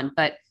later on.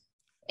 But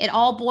it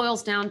all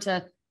boils down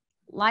to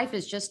life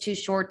is just too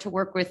short to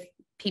work with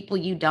people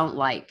you don't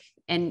like.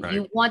 And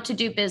you want to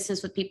do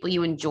business with people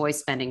you enjoy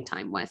spending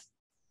time with.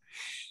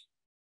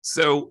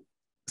 So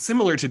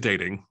similar to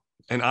dating,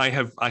 and I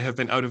have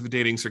been out of the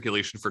dating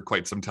circulation for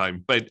quite some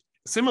time, but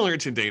similar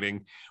to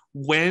dating,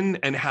 when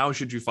and how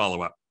should you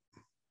follow up?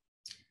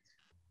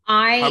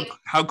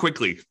 How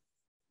quickly?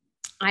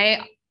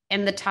 I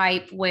am the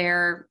type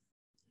where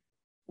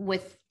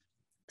with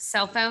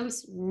cell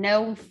phones,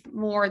 no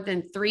more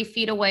than 3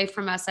 feet away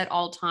from us at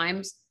all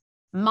times.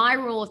 My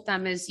rule of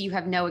thumb is you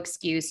have no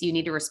excuse. You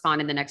need to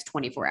respond in the next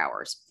 24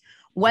 hours,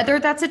 whether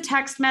that's a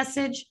text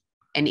message,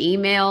 an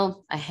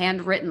email, a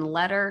handwritten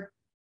letter,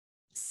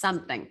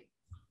 something.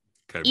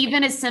 Okay.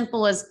 Even as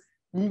simple as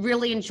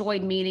really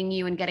enjoyed meeting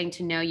you and getting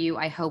to know you.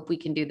 I hope we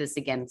can do this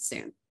again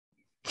soon.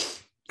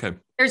 Okay.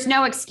 There's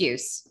no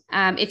excuse.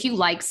 If you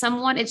like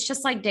someone, it's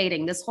just like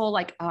dating. This whole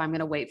like, oh, I'm going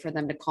to wait for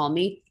them to call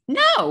me.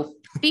 No,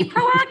 be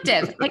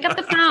proactive. Pick up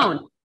the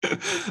phone.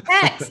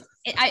 Text.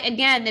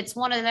 Again, it's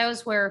one of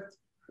those where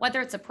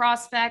whether it's a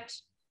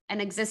prospect, an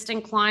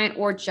existing client,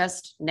 or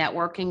just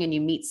networking and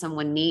you meet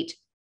someone neat,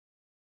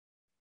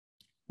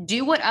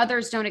 do what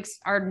others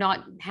are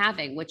not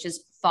having, which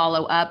is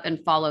follow up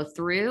and follow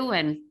through,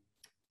 and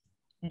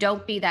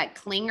don't be that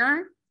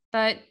clinger,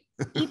 but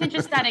Even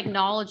just that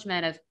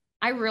acknowledgement of,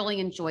 I really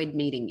enjoyed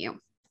meeting you.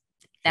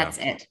 That's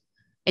it.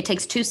 It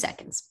takes 2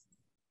 seconds.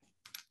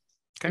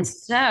 Okay. And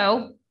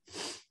so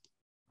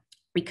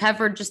we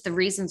covered just the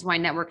reasons why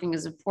networking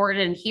is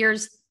important. And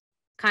here's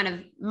kind of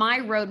my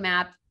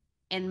roadmap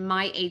and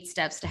my 8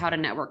 steps to how to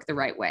network the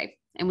right way.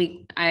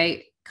 And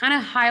I kind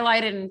of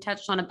highlighted and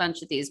touched on a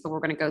bunch of these, but we're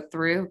going to go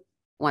through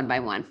one by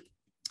one.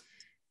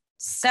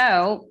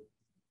 So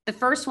the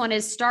first one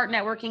is start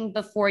networking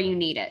before you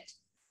need it.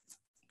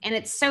 And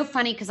it's so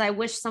funny because I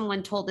wish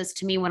someone told this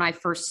to me when I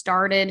first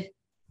started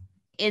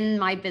in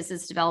my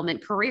business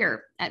development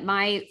career. At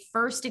my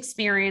first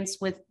experience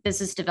with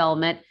business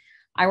development,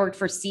 I worked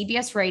for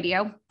CBS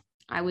Radio.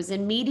 I was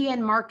in media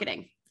and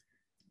marketing.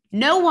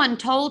 No one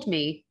told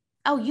me,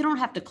 oh, you don't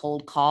have to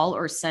cold call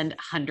or send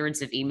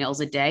hundreds of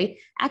emails a day.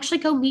 Actually,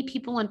 go meet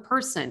people in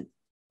person.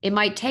 It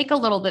might take a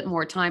little bit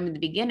more time in the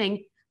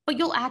beginning, but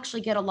you'll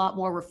actually get a lot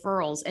more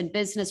referrals and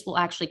business will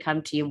actually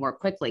come to you more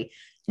quickly.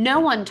 No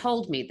one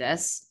told me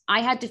this.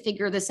 I had to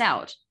figure this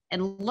out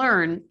and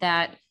learn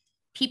that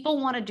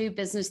people want to do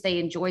business they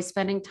enjoy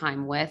spending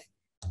time with.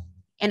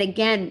 And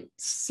again,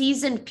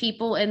 seasoned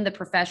people in the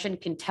profession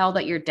can tell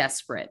that you're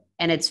desperate.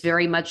 And it's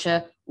very much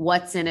a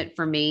what's in it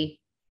for me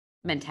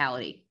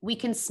mentality. We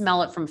can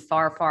smell it from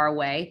far, far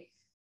away.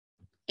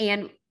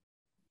 And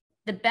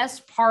the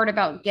best part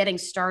about getting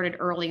started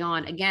early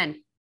on,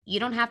 again, you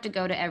don't have to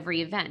go to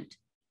every event.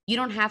 You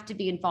don't have to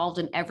be involved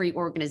in every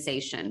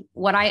organization.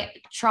 What I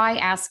try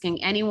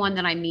asking anyone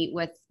that I meet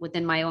with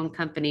within my own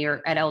company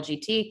or at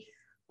LGT,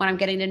 when I'm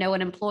getting to know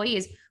an employee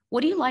is,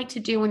 what do you like to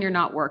do when you're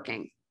not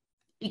working?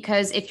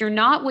 Because if you're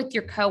not with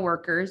your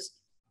coworkers,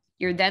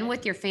 you're then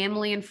with your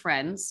family and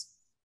friends.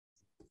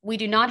 We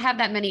do not have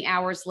that many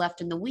hours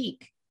left in the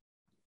week.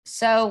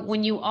 So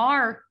when you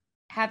are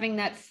having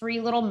that free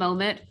little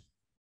moment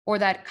or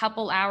that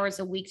couple hours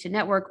a week to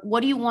network,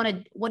 what do you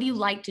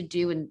like to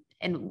do and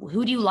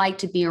who do you like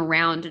to be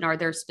around? And are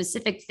there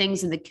specific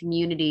things in the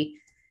community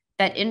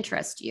that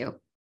interest you?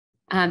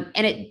 And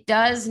it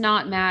does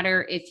not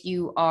matter if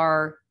you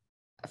are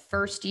a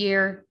first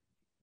year,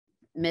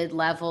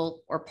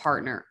 mid-level, or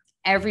partner.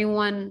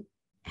 Everyone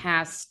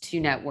has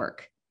to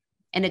network.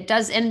 And it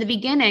does in the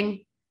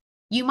beginning,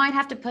 you might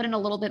have to put in a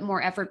little bit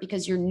more effort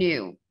because you're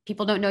new.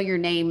 People don't know your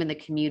name in the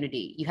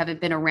community. You haven't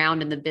been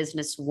around in the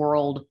business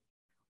world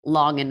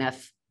long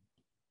enough.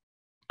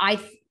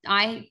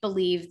 I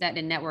believe that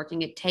in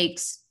networking, it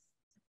takes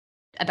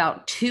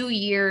about 2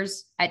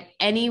 years at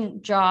any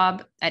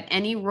job, at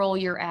any role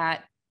you're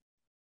at,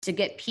 to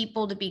get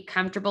people to be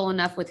comfortable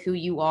enough with who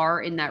you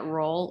are in that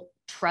role,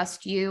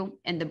 trust you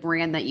and the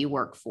brand that you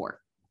work for.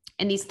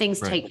 And these things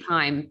take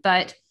time,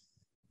 but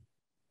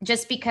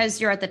just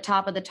because you're at the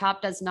top of the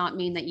top does not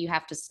mean that you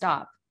have to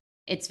stop.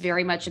 It's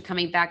very much a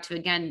coming back to,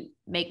 again,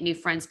 make new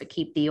friends, but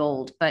keep the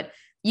old. But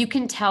you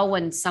can tell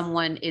when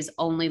someone is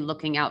only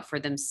looking out for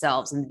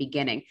themselves in the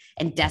beginning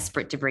and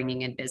desperate to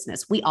bringing in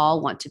business. We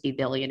all want to be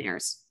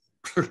billionaires.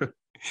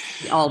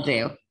 We all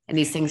do. And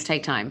these things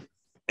take time.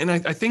 And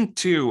I think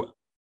too,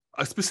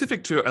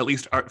 specific to at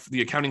least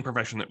the accounting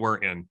profession that we're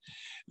in,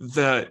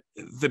 the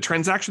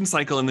transaction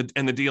cycle and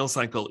the deal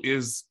cycle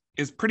is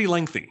pretty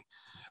lengthy.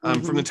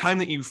 From the time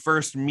that you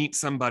first meet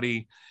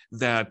somebody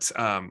that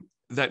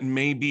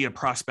may be a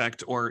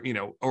prospect, or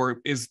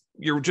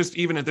you're just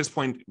even at this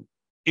point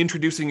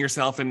introducing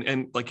yourself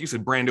and like you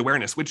said, brand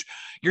awareness, which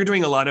you're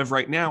doing a lot of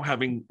right now,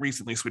 having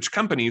recently switched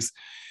companies.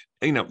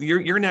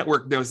 Your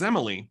network knows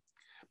Emily,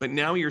 but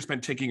now you're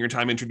taking your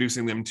time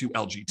introducing them to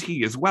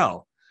LGT as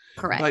well.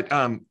 Correct.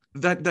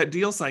 But that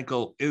deal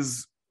cycle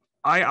is,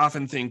 I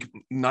often think,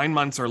 9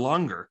 months or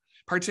longer,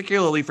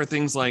 particularly for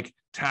things like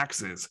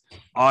taxes,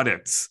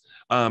 audits,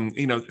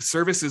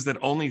 services that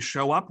only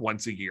show up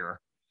once a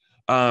year.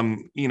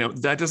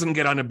 That doesn't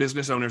get on a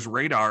business owner's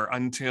radar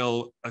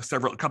until a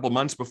couple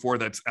months before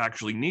that's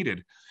actually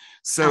needed.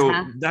 So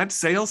that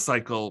sales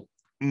cycle,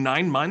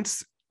 9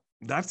 months,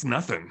 that's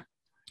nothing.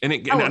 And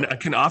it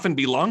can often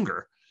be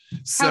longer.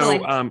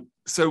 So,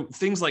 so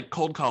things like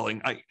cold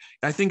calling,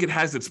 I think it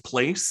has its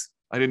place.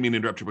 I didn't mean to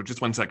interrupt you, but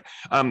just one sec.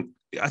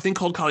 I think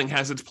cold calling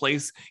has its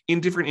place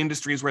in different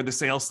industries where the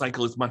sales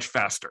cycle is much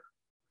faster.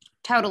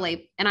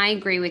 Totally. And I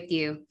agree with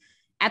you.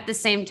 At the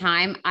same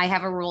time, I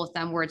have a rule of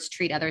thumb where it's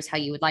treat others how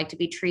you would like to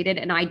be treated.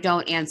 And I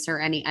don't answer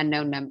any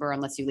unknown number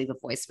unless you leave a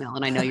voicemail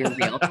and I know you're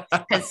real.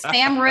 Because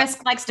Spam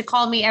Risk likes to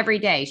call me every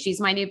day. She's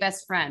my new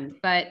best friend.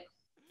 But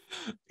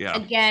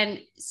again,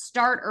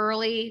 start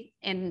early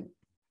and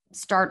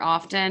start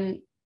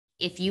often.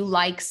 If you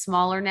like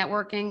smaller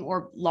networking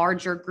or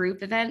larger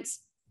group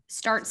events,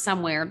 start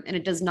somewhere. And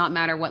it does not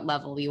matter what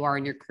level you are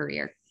in your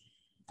career.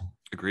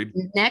 Agreed.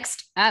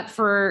 Next up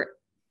for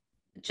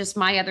just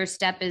my other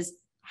step is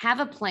have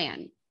a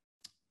plan.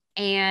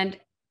 And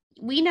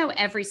we know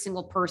every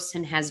single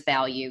person has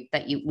value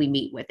that we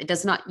meet with.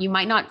 You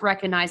might not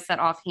recognize that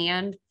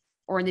offhand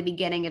or in the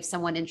beginning if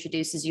someone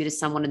introduces you to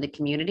someone in the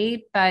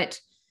community. But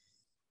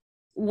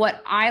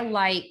what I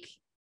like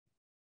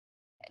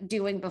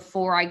doing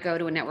before I go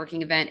to a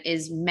networking event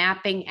is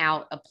mapping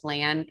out a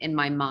plan in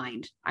my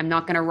mind. I'm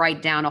not going to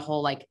write down a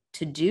whole like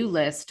to-do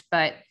list,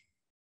 but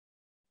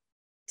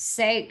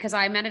say, because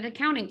I'm at an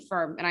accounting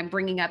firm and I'm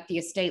bringing up the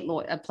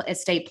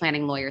estate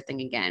planning lawyer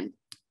thing again.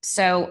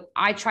 So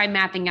I try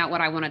mapping out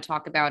what I want to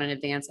talk about in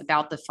advance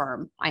about the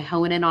firm. I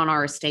hone in on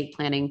our estate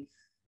planning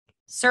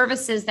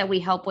services that we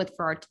help with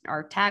for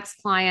our tax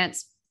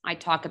clients. I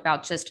talk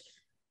about just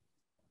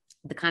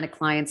the kind of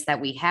clients that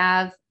we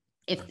have.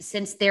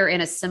 Since they're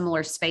in a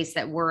similar space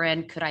that we're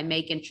in, could I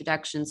make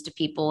introductions to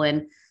people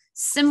in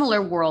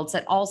similar worlds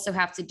that also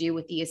have to do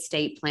with the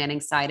estate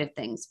planning side of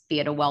things, be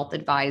it a wealth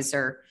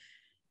advisor,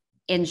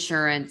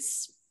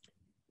 insurance,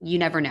 you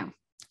never know.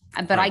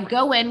 But right. I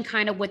go in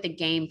kind of with a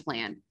game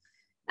plan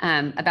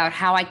about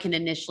how I can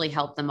initially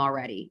help them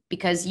already,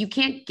 because you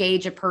can't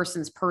gauge a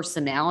person's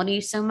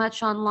personality so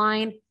much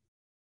online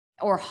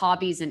or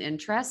hobbies and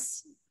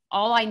interests.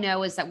 All I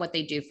know is that what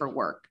they do for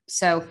work.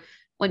 So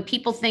when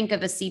people think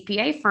of a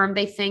CPA firm,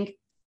 they think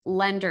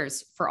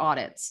lenders for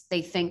audits,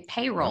 they think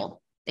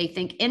payroll, they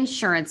think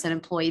insurance and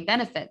employee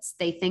benefits,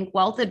 they think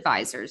wealth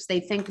advisors, they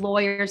think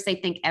lawyers, they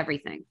think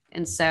everything.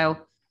 And so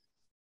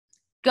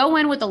go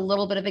in with a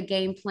little bit of a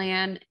game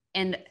plan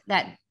and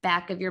that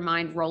back of your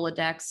mind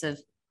Rolodex of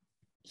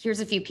here's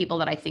a few people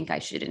that I think I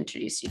should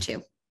introduce you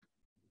to.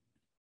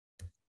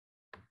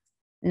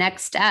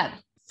 Next step,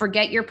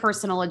 forget your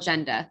personal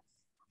agenda.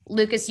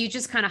 Lucas, you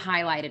just kind of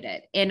highlighted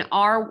it. In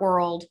our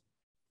world,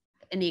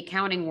 in the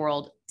accounting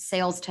world,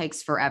 sales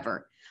takes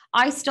forever.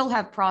 I still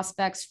have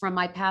prospects from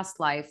my past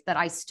life that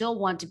I still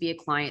want to be a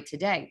client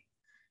today.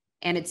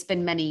 And it's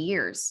been many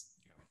years.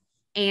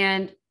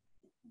 And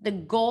the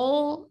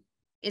goal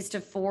is to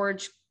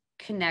forge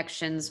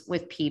connections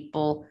with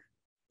people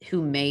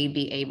who may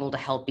be able to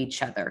help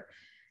each other.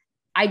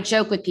 I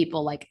joke with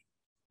people like,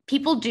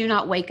 people do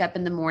not wake up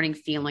in the morning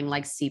feeling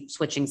like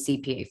switching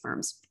CPA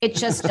firms. It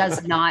just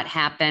does not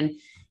happen.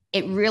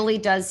 It really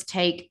does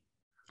take,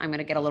 I'm going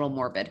to get a little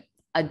morbid,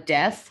 a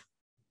death,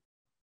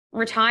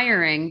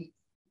 retiring,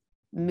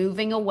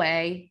 moving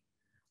away,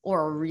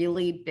 or a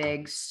really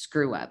big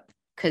screw up.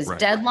 Because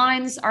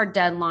deadlines are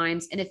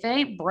deadlines. And if it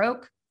ain't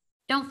broke,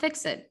 don't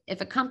fix it. If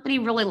a company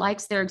really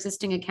likes their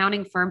existing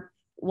accounting firm,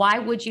 why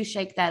would you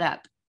shake that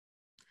up?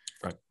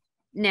 Right.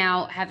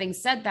 Now, having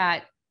said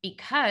that,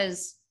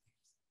 because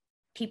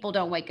people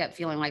don't wake up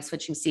feeling like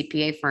switching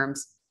CPA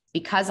firms,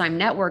 because I'm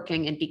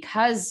networking and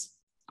because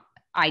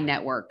I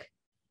network,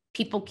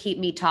 people keep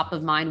me top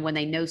of mind when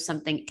they know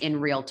something in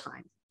real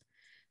time.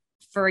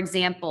 For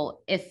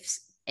example, if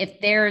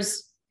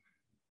there's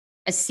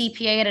a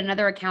CPA at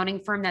another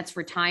accounting firm that's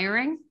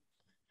retiring,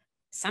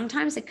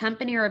 sometimes a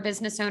company or a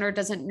business owner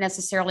doesn't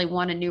necessarily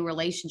want a new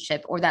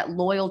relationship, or that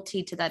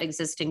loyalty to that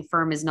existing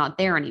firm is not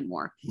there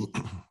anymore.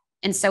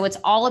 And so it's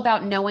all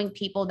about knowing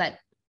people that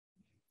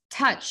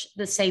touch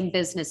the same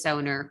business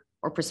owner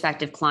or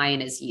prospective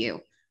client as you.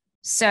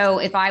 So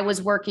if I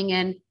was working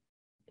in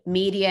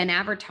media and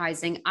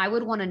advertising, I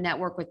would want to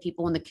network with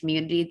people in the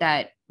community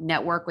that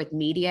network with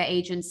media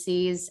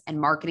agencies and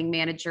marketing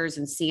managers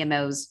and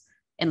CMOs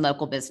in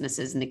local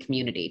businesses in the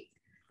community.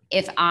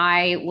 If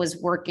I was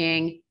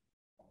working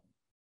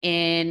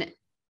in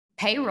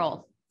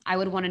payroll, I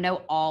would want to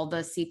know all the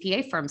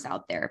CPA firms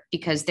out there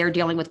because they're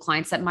dealing with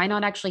clients that might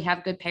not actually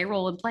have good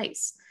payroll in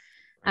place.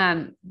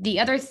 The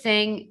other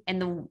thing, and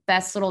the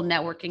best little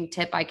networking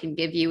tip I can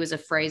give you, is a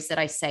phrase that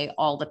I say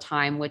all the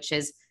time, which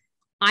is,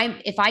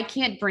 if I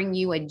can't bring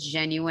you a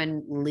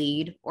genuine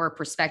lead or a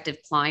prospective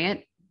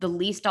client, the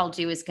least I'll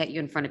do is get you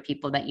in front of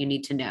people that you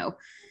need to know.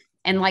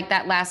 And like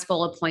that last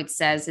bullet point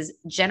says, is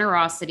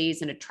generosity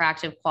is an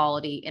attractive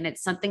quality, and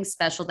it's something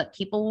special that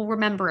people will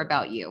remember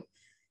about you.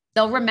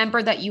 They'll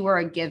remember that you are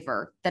a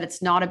giver, that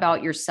it's not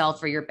about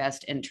yourself or your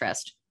best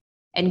interest.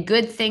 And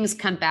good things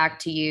come back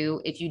to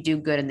you if you do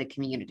good in the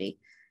community.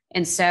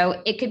 And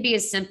so it could be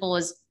as simple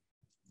as,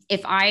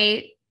 if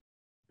I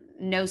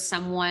know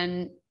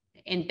someone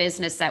in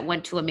business that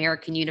went to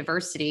American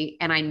University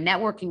and I'm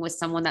networking with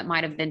someone that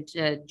might have been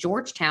to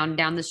Georgetown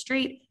down the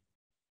street,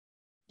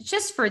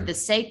 just for the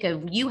sake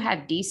of you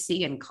have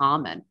DC in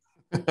common,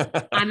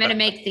 I'm going to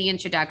make the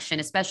introduction,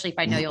 especially if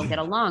I know you'll get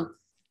along.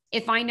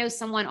 If I know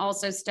someone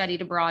also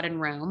studied abroad in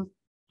Rome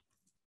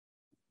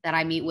that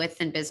I meet with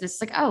in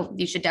business, like, oh,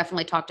 you should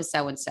definitely talk to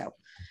so-and-so.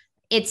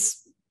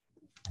 It's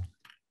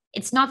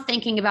not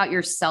thinking about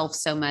yourself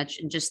so much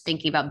and just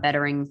thinking about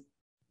bettering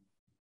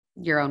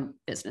your own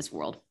business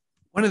world.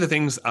 One of the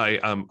things I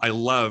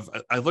love,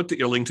 I looked at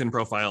your LinkedIn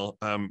profile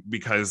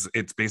because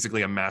it's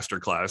basically a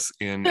masterclass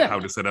in how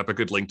to set up a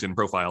good LinkedIn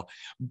profile.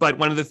 But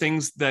one of the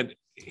things that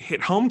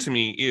hit home to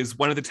me is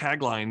one of the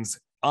taglines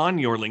on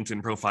your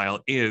LinkedIn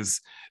profile is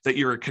that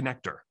you're a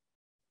connector.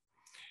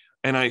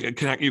 And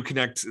you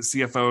connect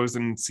CFOs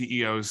and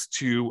CEOs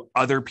to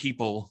other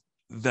people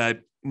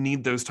that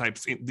need those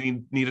types,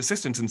 need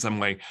assistance in some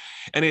way.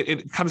 And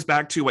it comes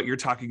back to what you're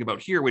talking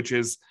about here, which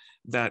is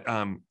that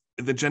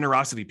the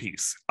generosity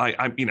piece.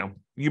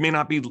 You may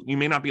not be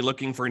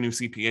looking for a new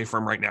CPA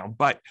firm right now,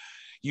 but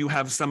you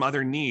have some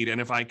other need. And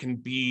if I can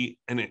be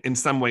in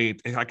some way,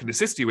 if I can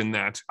assist you in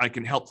that, I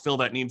can help fill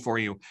that need for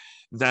you,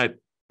 that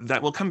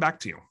will come back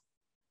to you.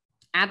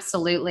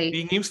 Absolutely.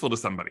 Being useful to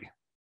somebody.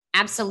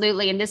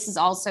 Absolutely. And this is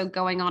also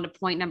going on to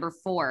point number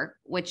 4,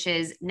 which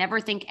is never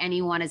think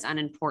anyone is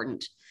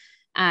unimportant.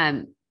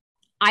 I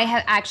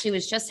actually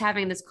was just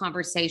having this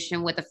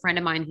conversation with a friend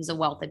of mine who's a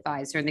wealth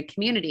advisor in the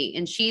community,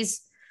 and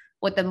she's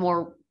with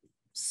a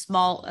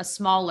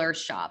smaller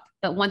shop.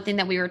 But one thing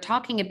that we were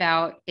talking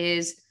about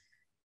is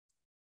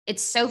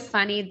it's so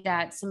funny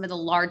that some of the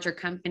larger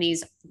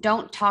companies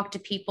don't talk to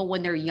people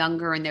when they're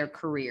younger in their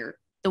career,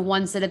 the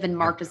ones that have been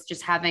marked as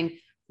just having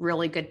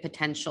really good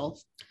potential.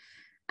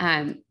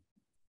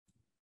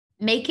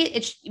 Make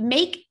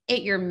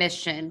it your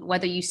mission,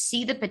 whether you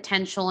see the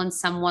potential in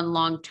someone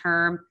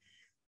long-term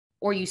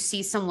or you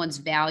see someone's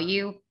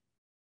value.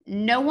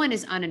 No one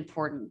is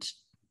unimportant.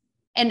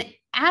 And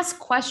ask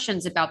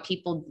questions about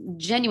people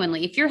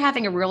genuinely. If you're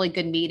having a really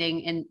good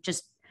meeting and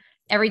just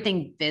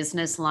everything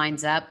business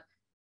lines up,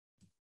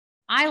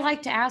 I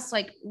like to ask,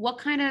 like, what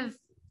kind of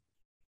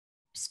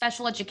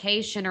special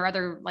education or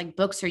other like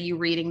books are you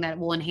reading that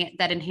will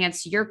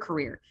enhance your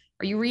career?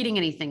 Are you reading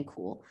anything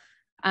cool?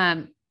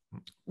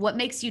 What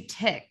makes you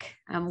tick?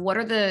 What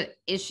are the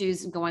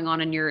issues going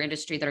on in your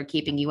industry that are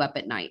keeping you up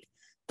at night?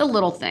 The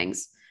little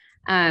things.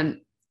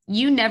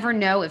 You never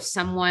know if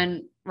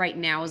someone right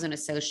now is an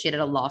associate at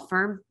a law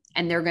firm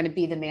and they're going to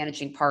be the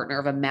managing partner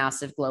of a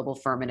massive global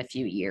firm in a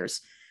few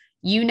years.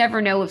 You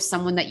never know if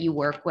someone that you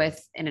work with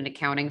in an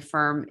accounting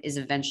firm is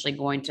eventually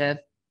going to,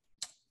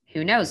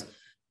 who knows,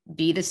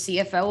 be the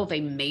CFO of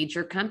a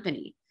major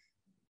company.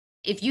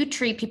 If you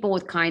treat people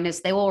with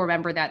kindness, they will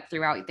remember that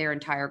throughout their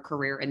entire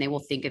career, and they will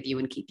think of you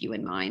and keep you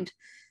in mind.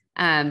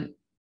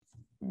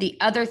 The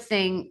other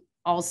thing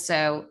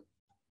also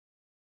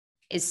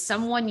is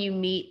someone you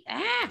meet,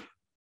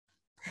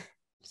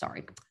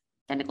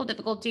 technical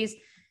difficulties.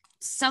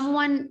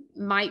 Someone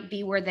might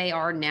be where they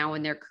are now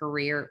in their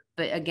career.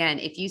 But again,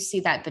 if you see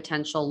that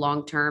potential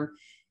long-term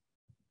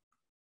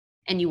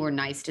and you were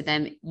nice to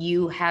them,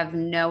 you have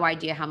no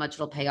idea how much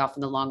it'll pay off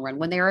in the long run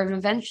when they are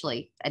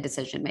eventually a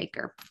decision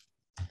maker.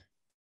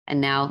 And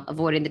now,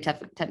 avoiding the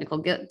technical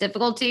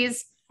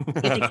difficulties, you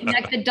have to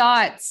connect the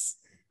dots.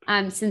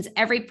 Since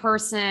every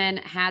person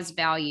has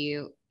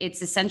value,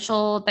 it's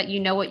essential that you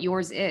know what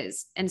yours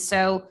is. And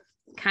so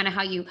kind of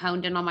how you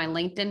honed in on my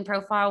LinkedIn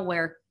profile,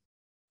 where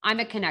I'm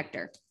a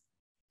connector.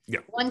 Yeah.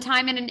 One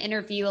time in an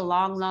interview, a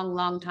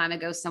long time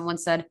ago, someone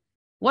said,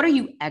 "What are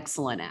you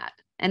excellent at?"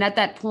 And at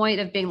that point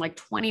of being like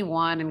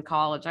 21 in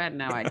college, I had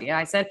no idea.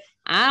 I said,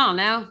 "I don't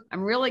know.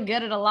 I'm really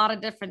good at a lot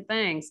of different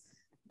things."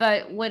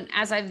 But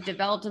as I've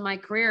developed in my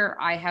career,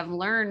 I have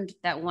learned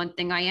that one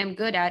thing I am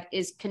good at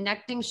is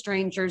connecting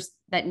strangers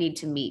that need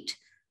to meet,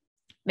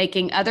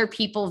 making other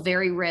people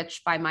very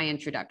rich by my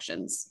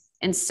introductions.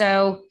 And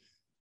so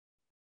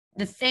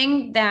the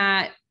thing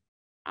that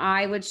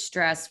I would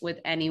stress with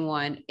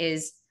anyone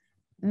is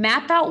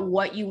map out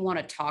what you want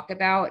to talk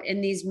about in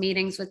these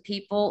meetings with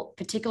people,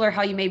 particularly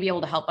how you may be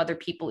able to help other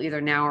people either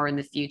now or in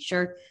the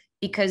future,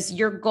 because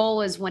your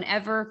goal is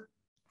whenever,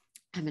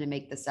 I'm going to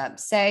make this up,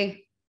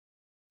 say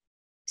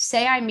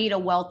I meet a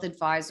wealth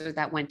advisor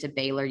that went to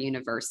Baylor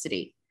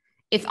University.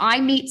 If I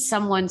meet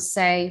someone,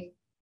 say,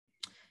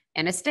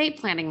 an estate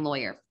planning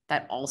lawyer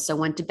that also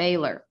went to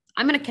Baylor,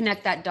 I'm going to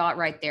connect that dot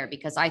right there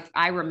because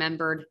I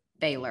remembered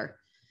Baylor.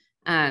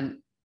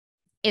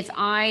 If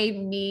I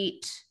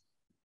meet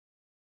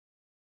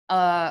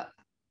a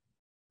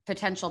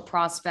potential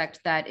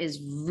prospect that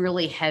is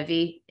really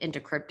heavy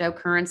into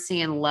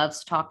cryptocurrency and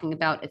loves talking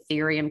about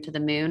Ethereum to the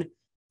moon,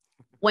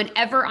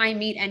 whenever I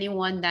meet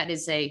anyone that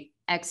is an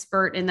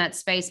expert in that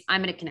space,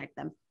 I'm going to connect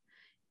them.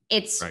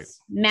 It's right.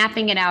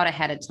 Mapping it out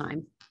ahead of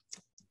time.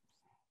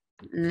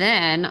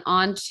 Then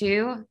on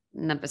to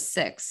number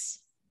 6,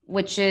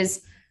 which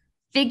is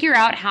figure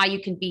out how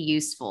you can be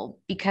useful.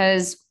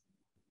 Because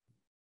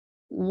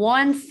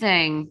one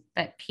thing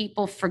that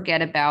people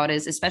forget about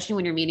is, especially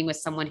when you're meeting with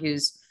someone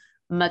who's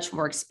much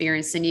more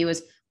experienced than you,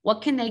 is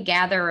what can they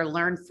gather or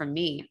learn from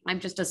me?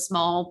 I'm just a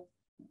small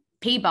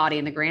Peabody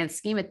in the grand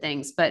scheme of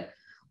things. But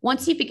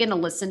once you begin to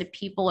listen to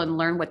people and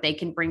learn what they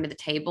can bring to the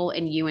table,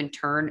 and you in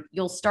turn,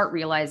 you'll start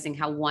realizing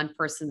how one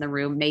person in the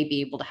room may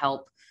be able to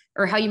help,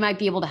 or how you might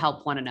be able to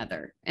help one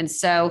another. And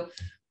so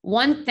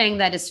one thing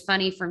that is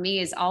funny for me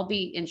is I'll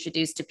be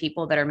introduced to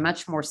people that are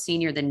much more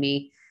senior than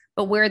me,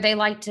 but where they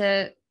like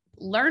to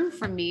learn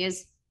from me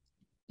is,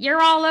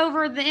 you're all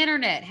over the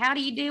internet. How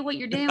do you do what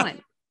you're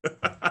doing?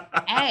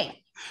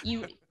 Hey,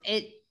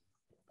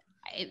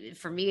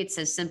 for me, it's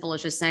as simple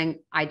as just saying,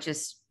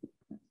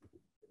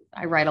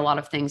 I write a lot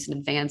of things in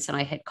advance and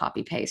I hit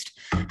copy paste.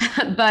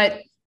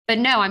 but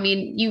no, I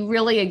mean, you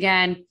really,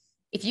 again,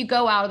 if you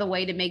go out of the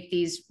way to make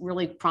these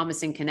really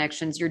promising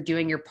connections, you're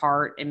doing your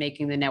part in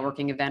making the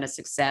networking event a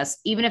success.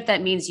 Even if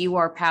that means you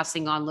are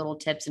passing on little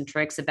tips and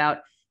tricks about,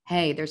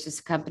 hey, there's this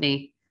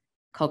company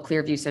called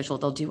Clearview Social.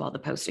 They'll do all the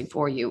posting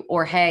for you.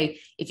 Or, hey,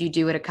 if you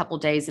do it a couple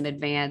days in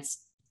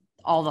advance,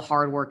 all the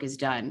hard work is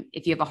done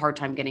if you have a hard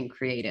time getting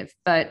creative.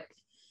 But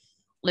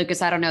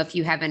Lucas, I don't know if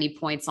you have any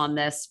points on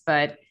this,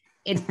 but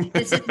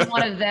this is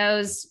one of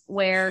those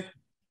where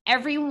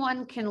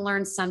everyone can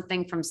learn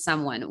something from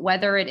someone,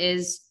 whether it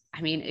is,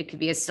 I mean, it could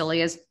be as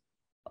silly as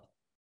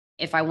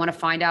if I want to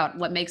find out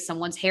what makes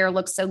someone's hair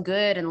look so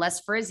good and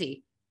less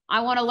frizzy.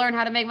 I want to learn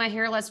how to make my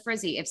hair less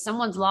frizzy. If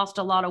someone's lost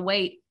a lot of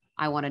weight,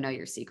 I want to know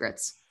your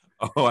secrets.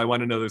 Oh, I want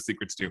to know those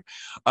secrets too.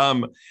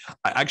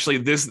 Actually,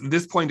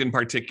 this point in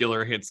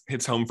particular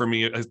hits home for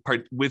me as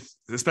part with,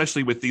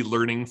 especially with the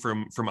learning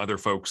from other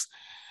folks.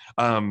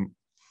 In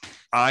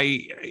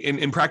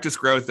practice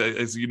growth,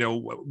 as you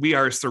know, we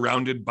are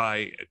surrounded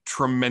by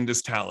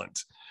tremendous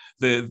talent.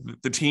 The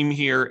team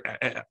here,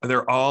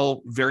 they're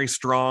all very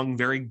strong,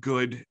 very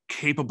good,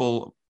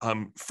 capable,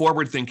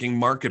 forward-thinking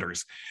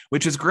marketers,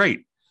 which is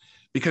great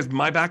because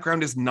my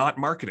background is not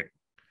marketing.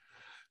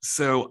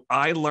 So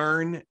I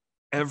learn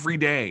every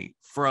day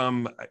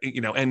from,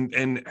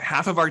 and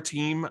half of our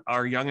team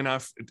are young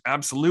enough,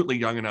 absolutely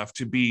young enough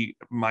to be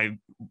my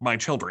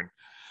children.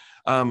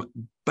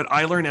 But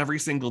I learn every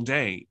single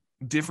day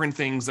different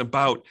things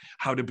about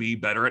how to be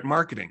better at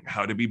marketing,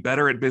 how to be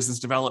better at business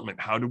development,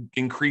 how to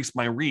increase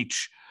my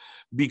reach,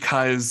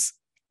 because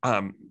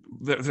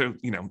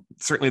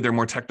certainly they're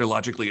more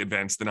technologically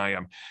advanced than I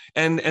am,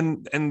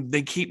 and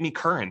they keep me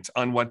current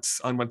on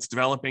what's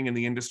developing in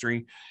the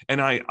industry, and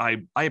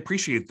I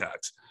appreciate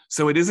that.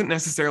 So it isn't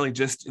necessarily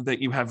just that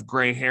you have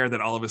gray hair that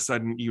all of a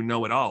sudden you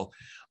know it all.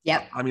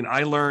 Yep. I mean,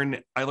 I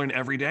learn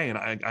every day, and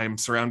I'm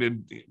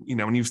surrounded,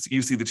 when you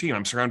see the team,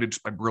 I'm surrounded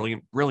by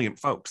brilliant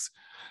folks.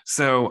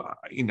 So,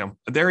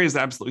 there is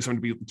absolutely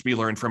something to be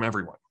learned from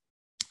everyone.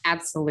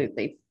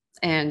 Absolutely.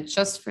 And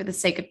just for the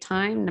sake of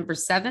time, number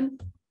 7.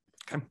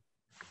 Okay.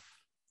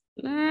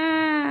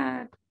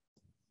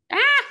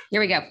 Here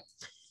we go.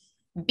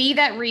 Be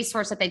that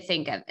resource that they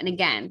think of. And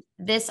again,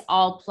 this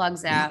all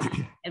plugs out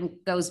and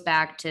goes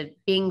back to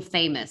being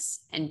famous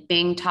and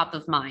being top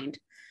of mind.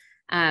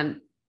 I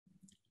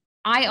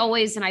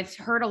always, and I've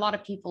heard a lot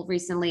of people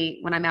recently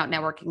when I'm out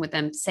networking with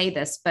them say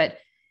this, but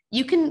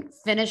you can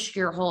finish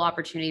your whole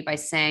opportunity by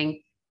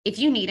saying, if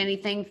you need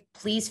anything,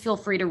 please feel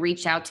free to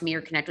reach out to me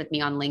or connect with me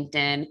on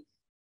LinkedIn.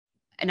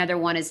 Another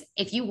one is,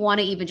 if you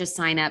want to even just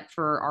sign up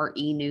for our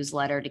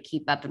e-newsletter to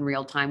keep up in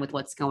real time with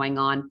what's going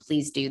on,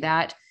 please do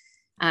that.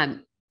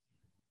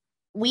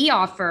 We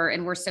offer,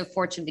 and we're so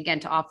fortunate again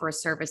to offer a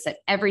service that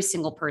every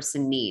single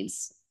person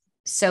needs.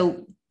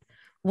 So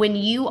when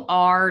you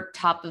are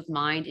top of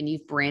mind and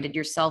you've branded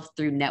yourself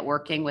through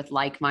networking with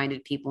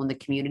like-minded people in the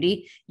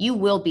community, you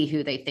will be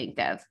who they think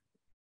of.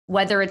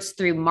 Whether it's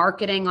through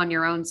marketing on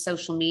your own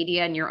social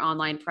media and your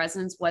online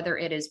presence, whether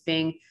it is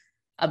being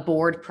a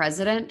board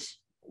president,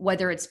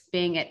 whether it's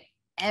being at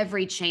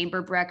every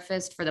chamber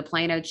breakfast for the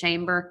Plano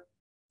Chamber,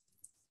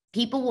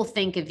 people will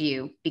think of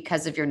you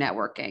because of your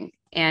networking.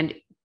 And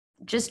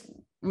just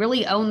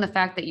really own the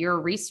fact that you're a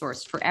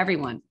resource for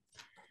everyone.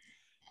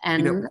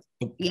 And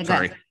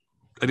sorry,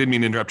 I didn't mean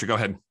to interrupt you. Go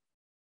ahead.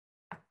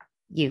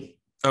 You.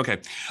 Okay.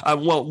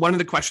 Well, one of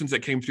the questions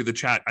that came through the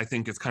chat, I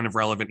think, is kind of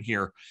relevant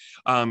here,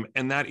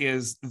 and that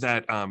is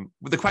that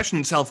the question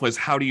itself was,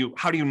 how do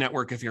you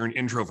network if you're an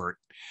introvert?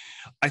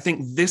 I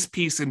think this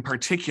piece in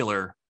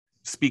particular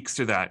speaks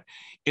to that,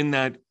 in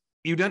that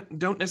you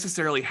don't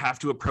necessarily have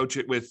to approach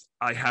it with,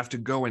 I have to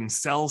go and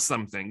sell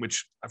something,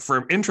 which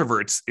for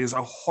introverts is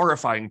a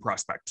horrifying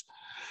prospect.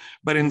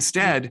 But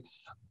instead,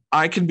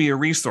 I can be a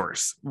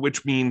resource,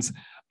 which means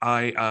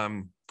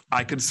I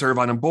could serve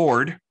on a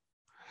board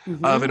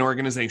of an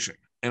organization,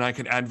 and I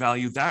could add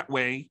value that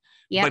way.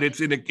 Yep. But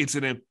it's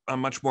in a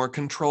much more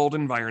controlled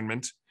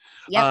environment.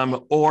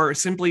 Yep. Or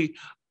simply,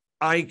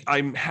 I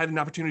had an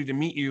opportunity to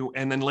meet you,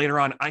 and then later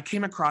on, I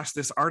came across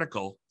this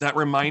article that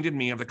reminded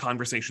me of the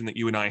conversation that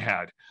you and I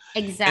had.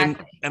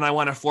 Exactly. And I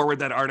want to forward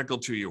that article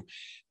to you.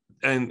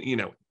 And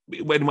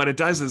what it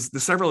does is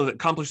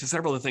accomplishes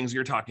several of the things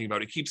you're talking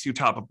about. It keeps you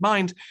top of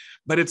mind,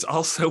 but it's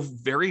also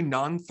very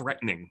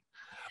non-threatening.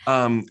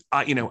 I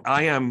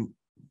am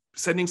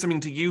sending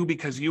something to you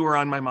because you were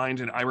on my mind,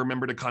 and I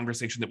remembered a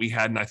conversation that we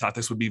had, and I thought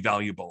this would be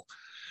valuable.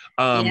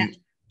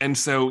 And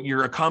so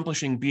you're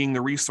accomplishing being the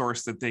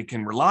resource that they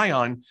can rely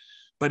on,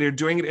 but you're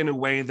doing it in a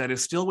way that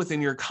is still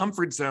within your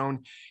comfort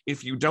zone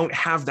if you don't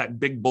have that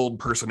big, bold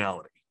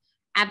personality.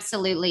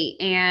 Absolutely.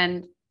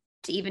 And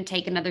to even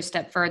take another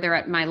step further,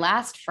 at my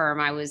last firm,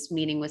 I was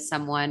meeting with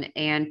someone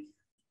and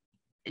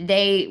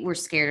they were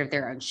scared of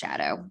their own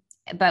shadow.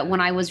 But when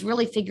I was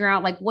really figuring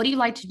out, like, what do you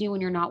like to do when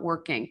you're not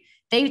working?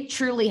 They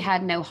truly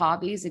had no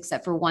hobbies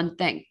except for one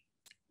thing: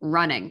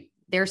 running.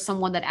 There's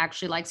someone that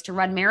actually likes to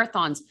run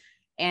marathons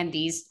and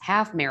these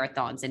half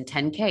marathons and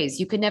 10Ks.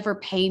 You could never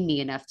pay me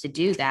enough to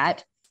do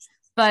that.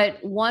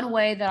 But one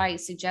way that I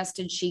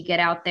suggested she get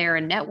out there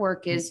and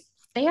network is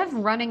they have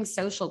running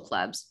social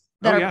clubs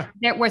that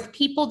are with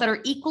people that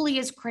are equally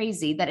as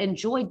crazy, that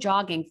enjoy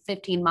jogging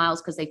 15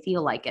 miles because they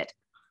feel like it.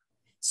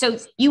 So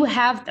you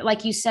have,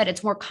 like you said,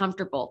 it's more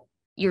comfortable.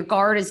 Your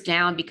guard is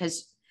down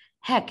because,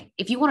 heck,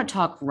 if you want to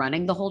talk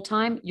running the whole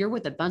time, you're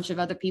with a bunch of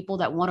other people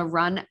that want to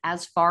run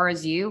as far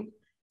as you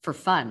for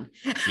fun.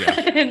 Yeah.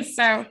 And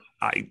so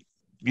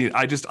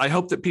I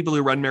hope that people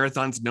who run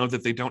marathons know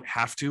that they don't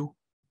have to.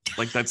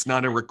 Like, that's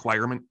not a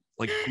requirement.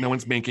 Like, no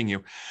one's making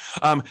you.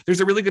 There's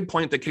a really good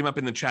point that came up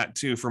in the chat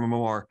too from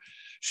Amor.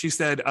 She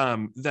said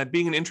that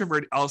being an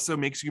introvert also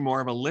makes you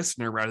more of a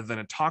listener rather than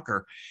a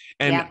talker.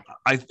 And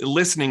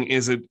listening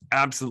is an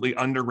absolutely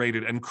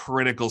underrated and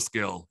critical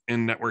skill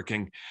in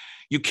networking.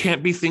 You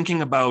can't be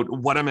thinking about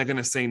what am I going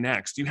to say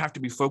next. You have to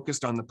be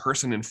focused on the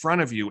person in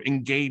front of you,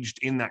 engaged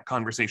in that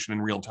conversation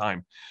in real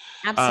time.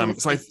 Absolutely.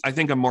 So I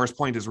think Amor's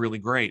point is really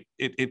great.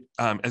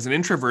 As an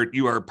introvert,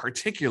 you are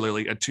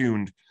particularly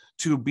attuned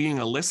to being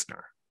a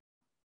listener.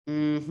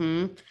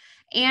 Mm-hmm.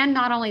 And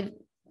not only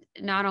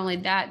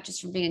that,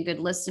 just from being a good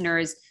listener,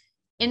 is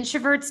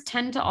introverts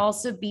tend to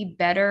also be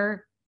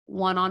better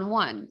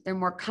one-on-one. They're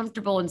more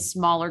comfortable in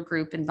smaller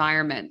group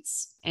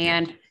environments.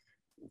 And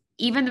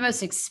even the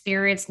most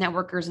experienced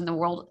networkers in the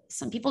world,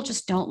 some people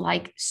just don't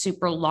like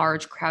super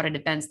large crowded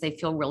events. They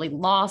feel really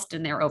lost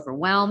and they're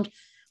overwhelmed.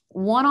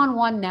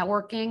 One-on-one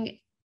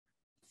networking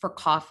for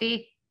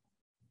coffee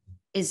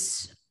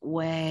is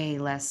way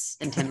less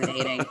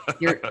intimidating.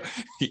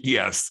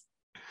 Yes.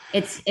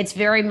 It's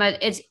very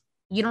much,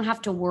 you don't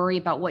have to worry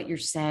about what you're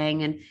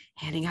saying and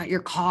handing out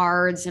your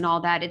cards and all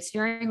that. It's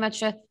very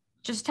much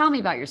just tell me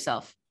about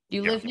yourself. Do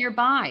you live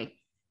nearby?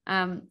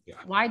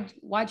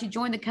 Why'd you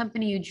join the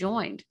company you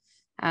joined?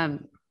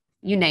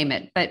 You name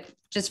it. But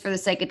just for the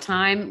sake of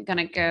time, I'm going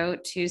to go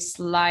to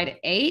slide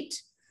 8.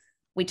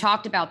 We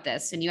talked about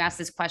this and you asked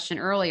this question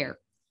earlier.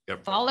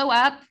 Follow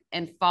up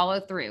and follow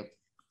through.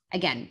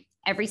 Again,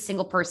 every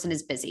single person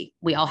is busy.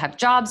 We all have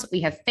jobs.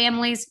 We have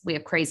families. We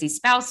have crazy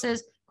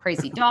spouses,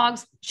 crazy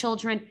dogs,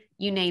 children,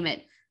 you name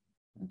it.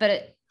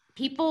 But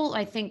people,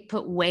 I think,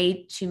 put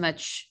way too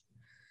much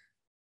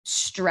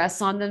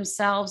stress on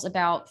themselves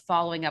about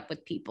following up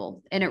with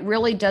people. And it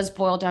really does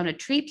boil down to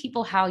treat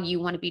people how you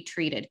want to be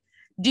treated.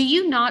 Do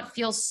you not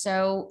feel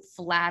so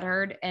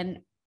flattered and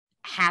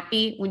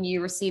happy when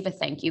you receive a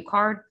thank you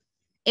card?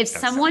 If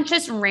someone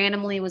just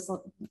randomly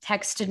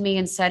texted me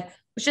and said,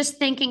 was just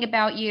thinking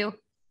about you.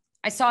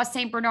 I saw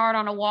St. Bernard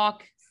on a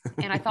walk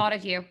and I thought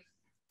of you.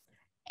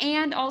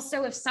 And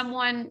also if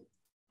someone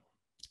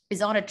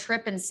is on a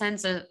trip and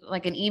sends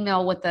an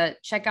email with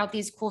check out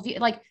these cool views,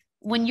 like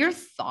when you're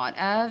thought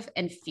of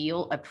and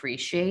feel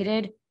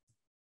appreciated,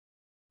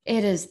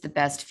 it is the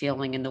best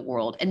feeling in the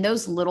world. And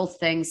those little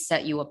things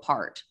set you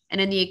apart. And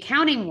in the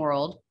accounting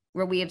world,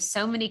 where we have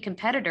so many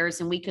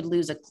competitors and we could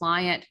lose a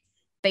client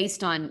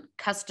based on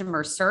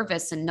customer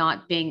service and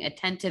not being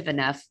attentive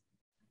enough,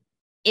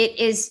 it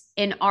is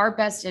in our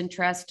best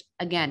interest.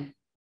 Again,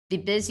 the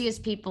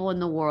busiest people in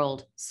the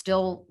world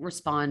still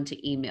respond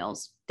to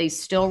emails. They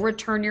still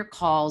return your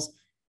calls.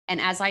 And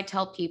as I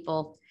tell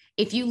people,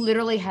 if you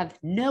literally have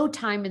no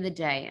time in the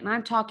day, and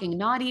I'm talking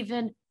not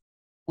even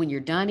when you're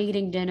done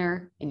eating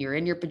dinner and you're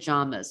in your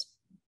pajamas,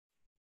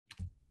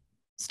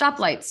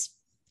 stoplights,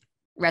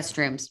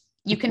 restrooms,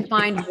 you can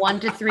find 1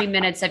 to 3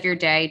 minutes of your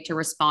day to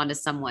respond to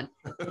someone,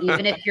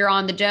 even if you're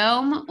on the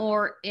dome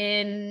or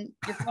in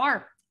your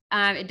car.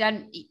 It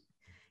doesn't,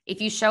 if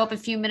you show up a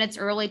few minutes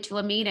early to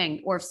a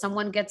meeting, or if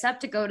someone gets up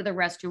to go to the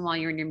restroom while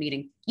you're in your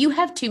meeting, you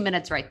have 2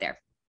 minutes right there.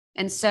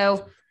 And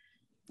so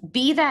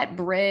be that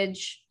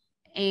bridge.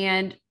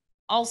 And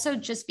also,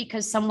 just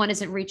because someone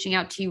isn't reaching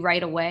out to you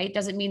right away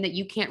doesn't mean that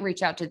you can't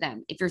reach out to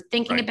them. If you're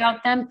thinking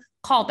about them,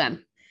 call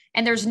them.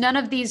 And there's none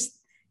of these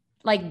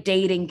like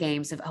dating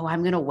games of, oh,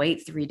 I'm going to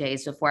wait 3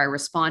 days before I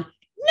respond.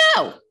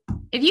 No,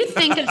 if you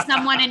think of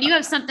someone and you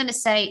have something to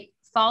say,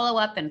 follow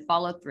up and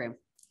follow through.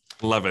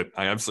 Love it.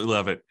 I absolutely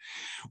love it.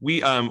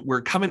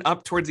 We're coming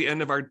up towards the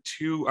end of our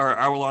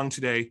hour long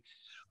today.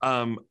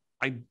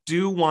 I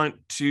do want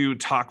to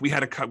talk. We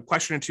had a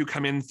question or two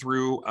come in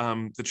through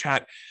the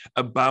chat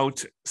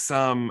about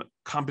some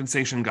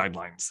compensation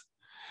guidelines.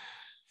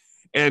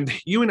 And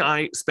you and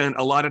I spent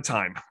a lot of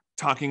time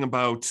talking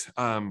about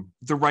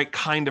the right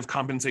kind of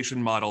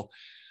compensation model.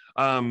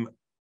 There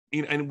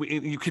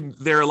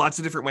are lots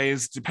of different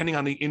ways, depending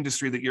on the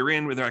industry that you're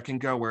in, whether it can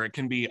go where it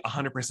can be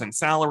 100%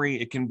 salary,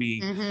 it can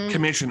be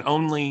commission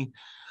only,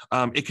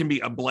 it can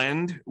be a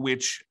blend,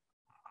 which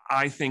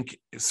I think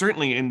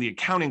certainly in the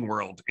accounting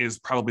world is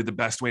probably the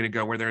best way to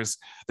go, where there's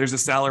a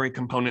salary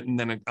component and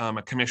then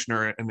a commission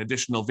or an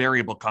additional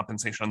variable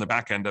compensation on the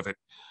back end of it.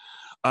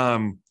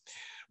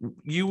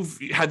 You've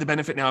had the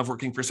benefit now of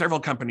working for several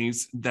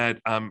companies that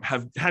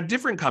have had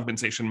different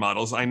compensation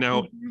models. I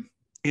know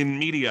in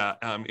media,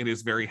 it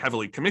is very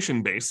heavily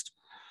commission-based,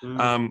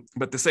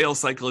 but the sales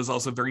cycle is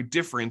also very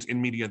different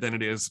in media than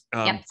it is,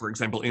 for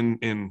example,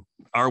 in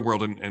our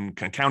world and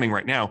accounting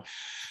right now.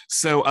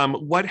 So I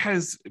want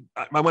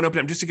to open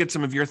up just to get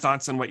some of your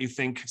thoughts on what you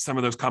think some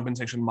of those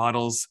compensation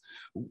models,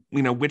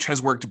 which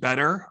has worked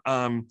better,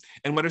 and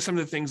what are some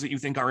of the things that you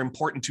think are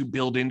important to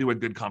build into a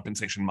good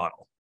compensation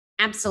model?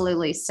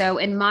 Absolutely. So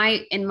in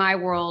my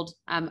world,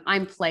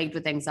 I'm plagued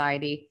with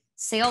anxiety.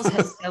 Sales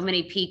has so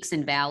many peaks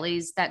and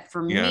valleys that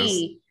for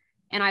me,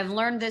 and I've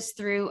learned this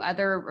through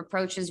other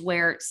approaches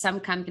where some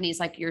companies,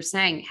 like you're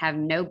saying, have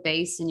no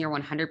base and you're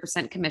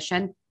 100%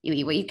 commission. You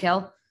eat what you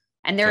kill.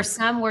 And there are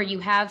some where you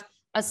have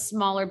a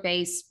smaller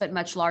base, but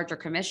much larger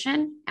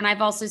commission. And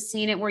I've also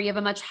seen it where you have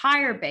a much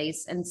higher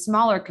base and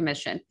smaller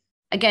commission.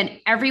 Again,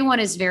 everyone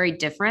is very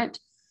different.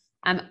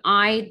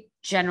 I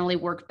generally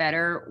work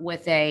better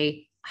with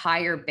a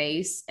higher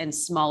base and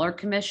smaller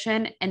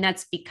commission. And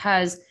that's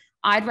because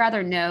I'd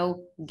rather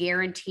know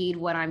guaranteed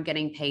what I'm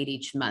getting paid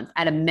each month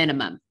at a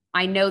minimum.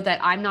 I know that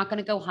I'm not going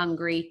to go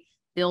hungry,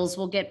 bills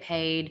will get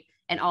paid,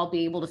 and I'll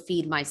be able to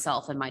feed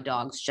myself and my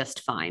dogs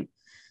just fine.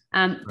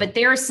 But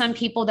there are some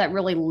people that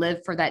really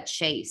live for that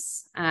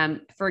chase.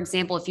 For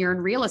example, if you're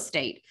in real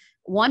estate,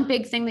 one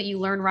big thing that you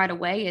learn right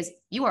away is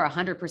you are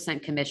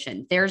 100%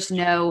 commission. There's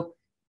no,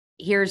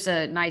 here's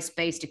a nice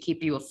base to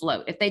keep you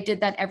afloat. If they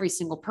did that, every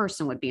single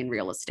person would be in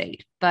real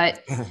estate.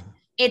 But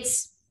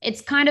it's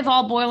kind of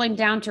all boiling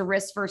down to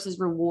risk versus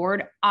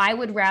reward. I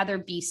would rather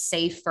be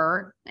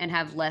safer and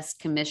have less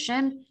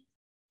commission,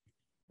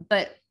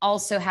 but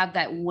also have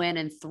that win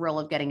and thrill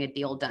of getting a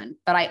deal done.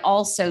 But I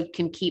also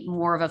can keep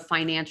more of a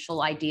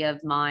financial idea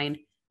of mine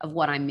of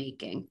what I'm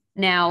making.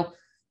 Now,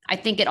 I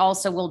think it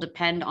also will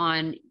depend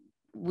on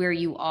where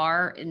you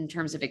are in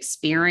terms of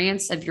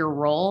experience of your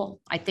role.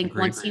 I think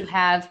Agreed. Once you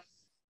have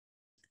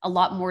a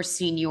lot more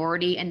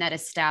seniority and that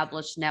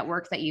established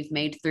network that you've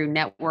made through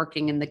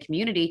networking in the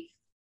community,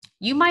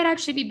 you might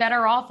actually be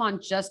better off on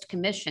just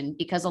commission,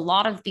 because a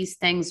lot of these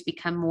things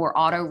become more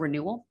auto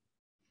renewal.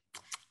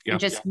 And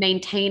just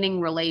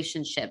maintaining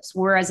relationships.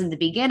 Whereas in the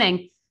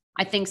beginning,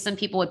 I think some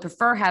people would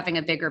prefer having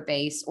a bigger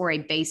base or a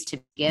base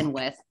to begin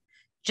with,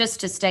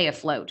 just to stay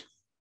afloat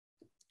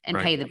and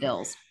pay the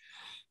bills.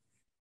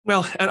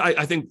 Well, and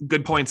I think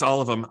good points, all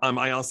of them.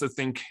 I also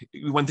think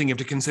one thing you have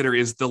to consider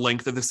is the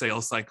length of the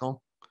sales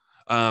cycle.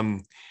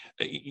 In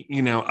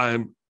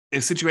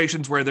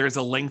situations where there's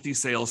a lengthy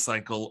sales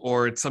cycle,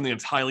 or it's something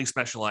that's highly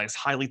specialized,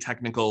 highly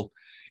technical,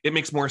 it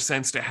makes more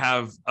sense to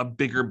have a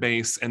bigger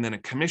base and then a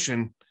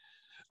commission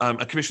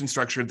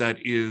structure that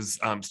is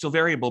still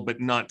variable,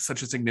 but not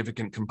such a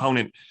significant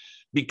component,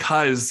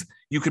 because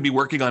you could be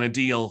working on a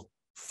deal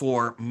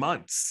for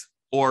months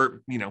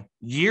or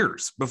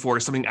years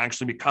before something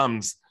actually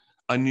becomes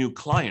a new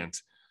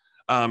client.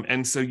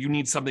 And so you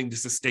need something to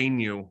sustain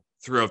you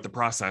throughout the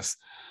process.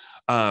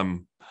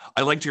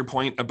 I liked your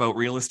point about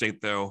real estate,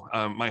 though.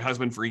 My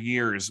husband for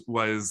years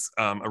was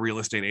a real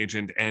estate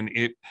agent, and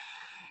it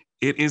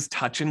is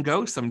touch and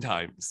go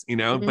sometimes,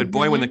 but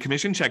boy, when the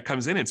commission check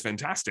comes in, it's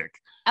fantastic.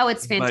 Oh,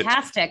 it's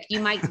fantastic. You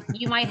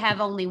might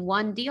have only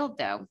one deal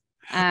though.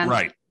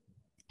 Right.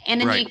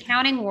 And in the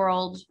accounting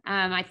world,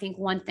 I think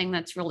one thing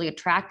that's really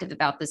attractive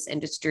about this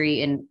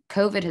industry, and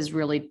COVID has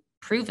really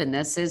proven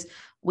this, is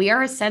we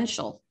are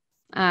essential.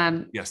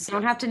 Yes.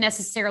 Don't have to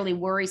necessarily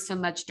worry so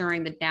much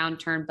during the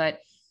downturn, but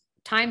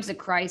times of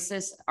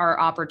crisis are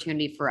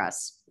opportunity for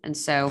us. And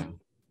so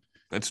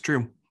that's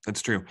true.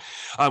 That's true.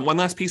 One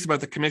last piece about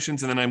the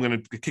commissions, and then I'm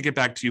going to kick it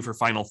back to you for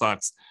final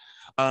thoughts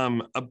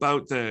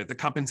about the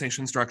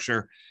compensation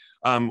structure.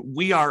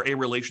 We are a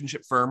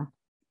relationship firm.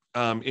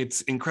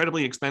 It's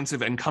incredibly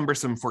expensive and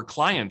cumbersome for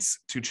clients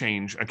to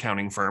change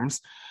accounting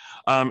firms.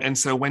 And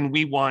so when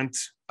we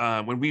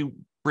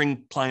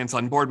bring clients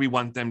on board, we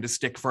want them to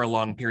stick for a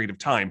long period of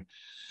time.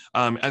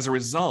 As a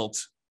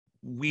result,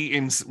 we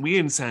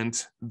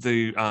incent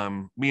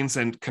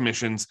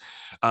commissions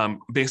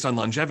based on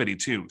longevity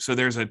too. So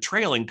there's a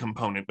trailing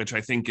component, which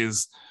I think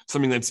is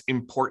something that's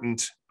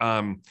important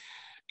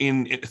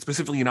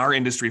specifically in our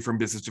industry from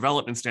business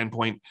development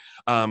standpoint.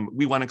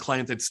 We want a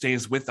client that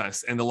stays with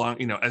us, and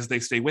as they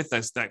stay with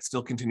us, that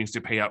still continues to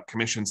pay out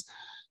commissions.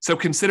 So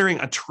considering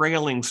a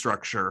trailing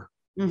structure,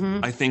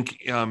 I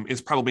think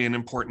is probably an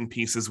important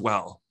piece as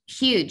well.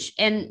 Huge.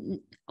 And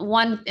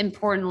one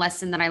important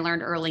lesson that I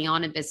learned early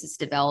on in business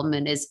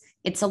development is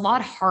it's a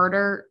lot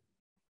harder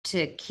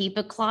to keep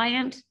a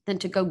client than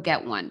to go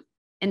get one.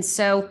 And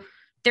so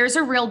there's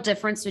a real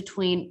difference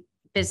between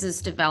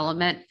business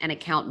development and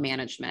account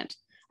management.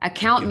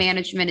 Account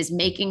management is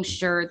making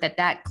sure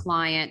that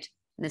client,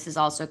 and this is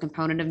also a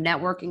component of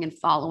networking and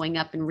following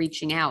up and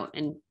reaching out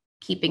and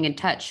keeping in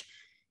touch.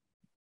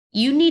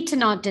 You need to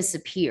not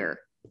disappear.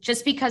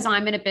 Just because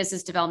I'm in a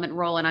business development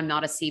role and I'm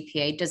not a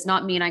CPA does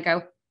not mean I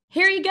go,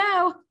 here you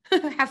go,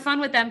 have fun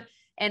with them,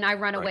 and I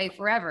run away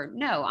forever.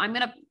 No, I'm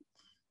going to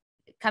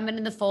come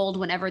into the fold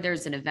whenever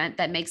there's an event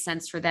that makes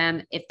sense for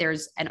them. If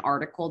there's an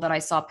article that I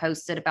saw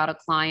posted about a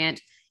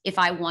client, if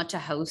I want to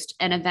host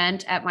an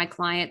event at my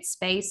client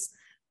space,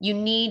 you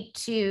need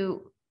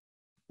to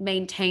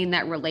maintain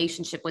that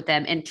relationship with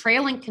them, and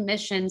trailing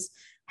commissions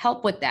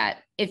help with that.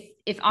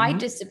 If I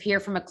disappear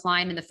from a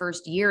client in the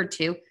first year or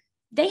two,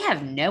 they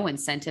have no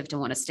incentive to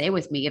want to stay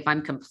with me if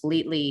I'm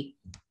completely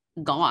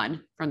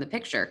gone from the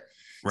picture.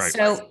 Right.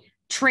 So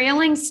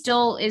trailing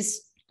still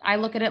is, I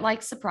look at it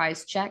like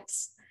surprise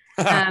checks,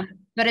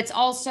 but it's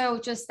also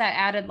just that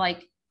added,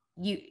 like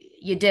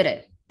you did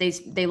it.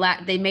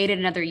 They made it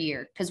another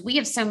year, because we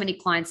have so many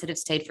clients that have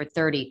stayed for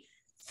 30,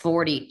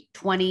 40,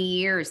 20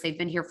 years. They've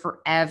been here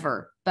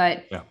forever.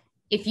 But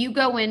if you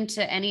go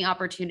into any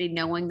opportunity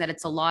knowing that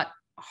it's a lot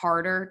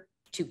harder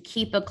to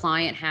keep a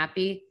client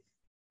happy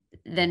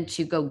than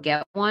to go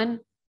get one,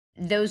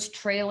 those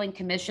trailing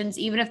commissions,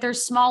 even if they're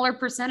smaller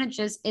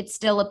percentages, it's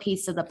still a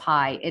piece of the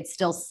pie. It's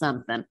still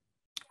something.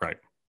 Right.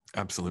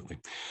 Absolutely.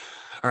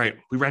 All right.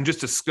 We ran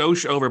just a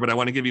skosh over, but I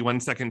want to give you 1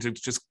 second to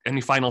just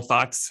any final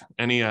thoughts,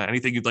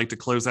 anything you'd like to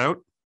close out?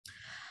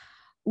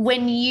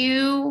 When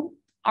you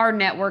are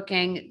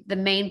networking, the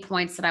main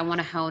points that I want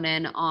to hone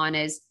in on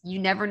is you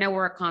never know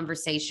where a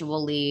conversation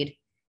will lead.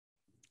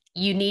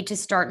 You need to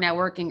start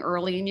networking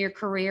early in your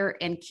career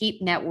and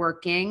keep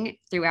networking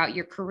throughout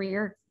your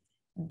career.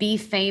 Be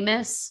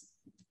famous,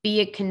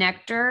 be a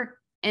connector,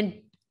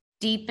 and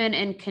deepen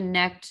and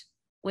connect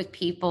with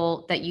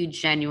people that you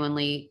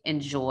genuinely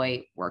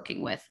enjoy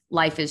working with.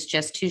 Life is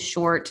just too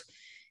short.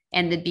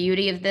 And the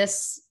beauty of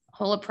this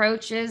whole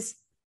approach is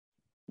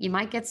you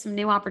might get some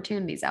new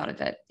opportunities out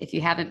of it if you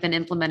haven't been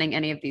implementing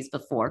any of these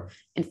before.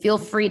 And feel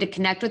free to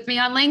connect with me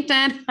on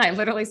LinkedIn. I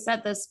literally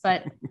said this,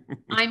 but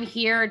I'm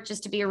here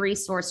just to be a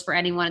resource for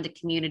anyone in the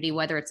community,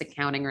 whether it's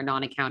accounting or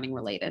non-accounting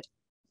related.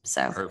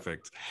 So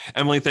perfect.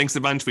 Emily, thanks a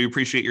bunch. We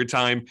appreciate your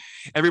time.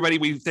 Everybody,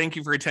 we thank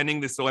you for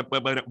attending this try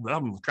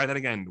that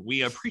again.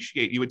 We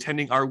appreciate you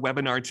attending our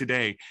webinar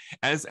today.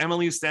 As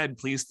Emily said,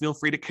 please feel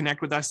free to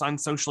connect with us on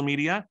social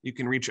media. You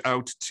can reach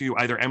out to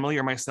either Emily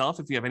or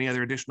myself if you have any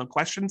other additional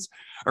questions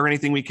or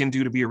anything we can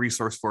do to be a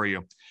resource for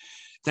you.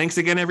 Thanks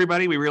again,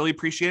 everybody. We really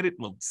appreciate it.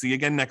 We'll see you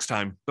again next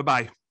time.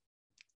 Bye-bye.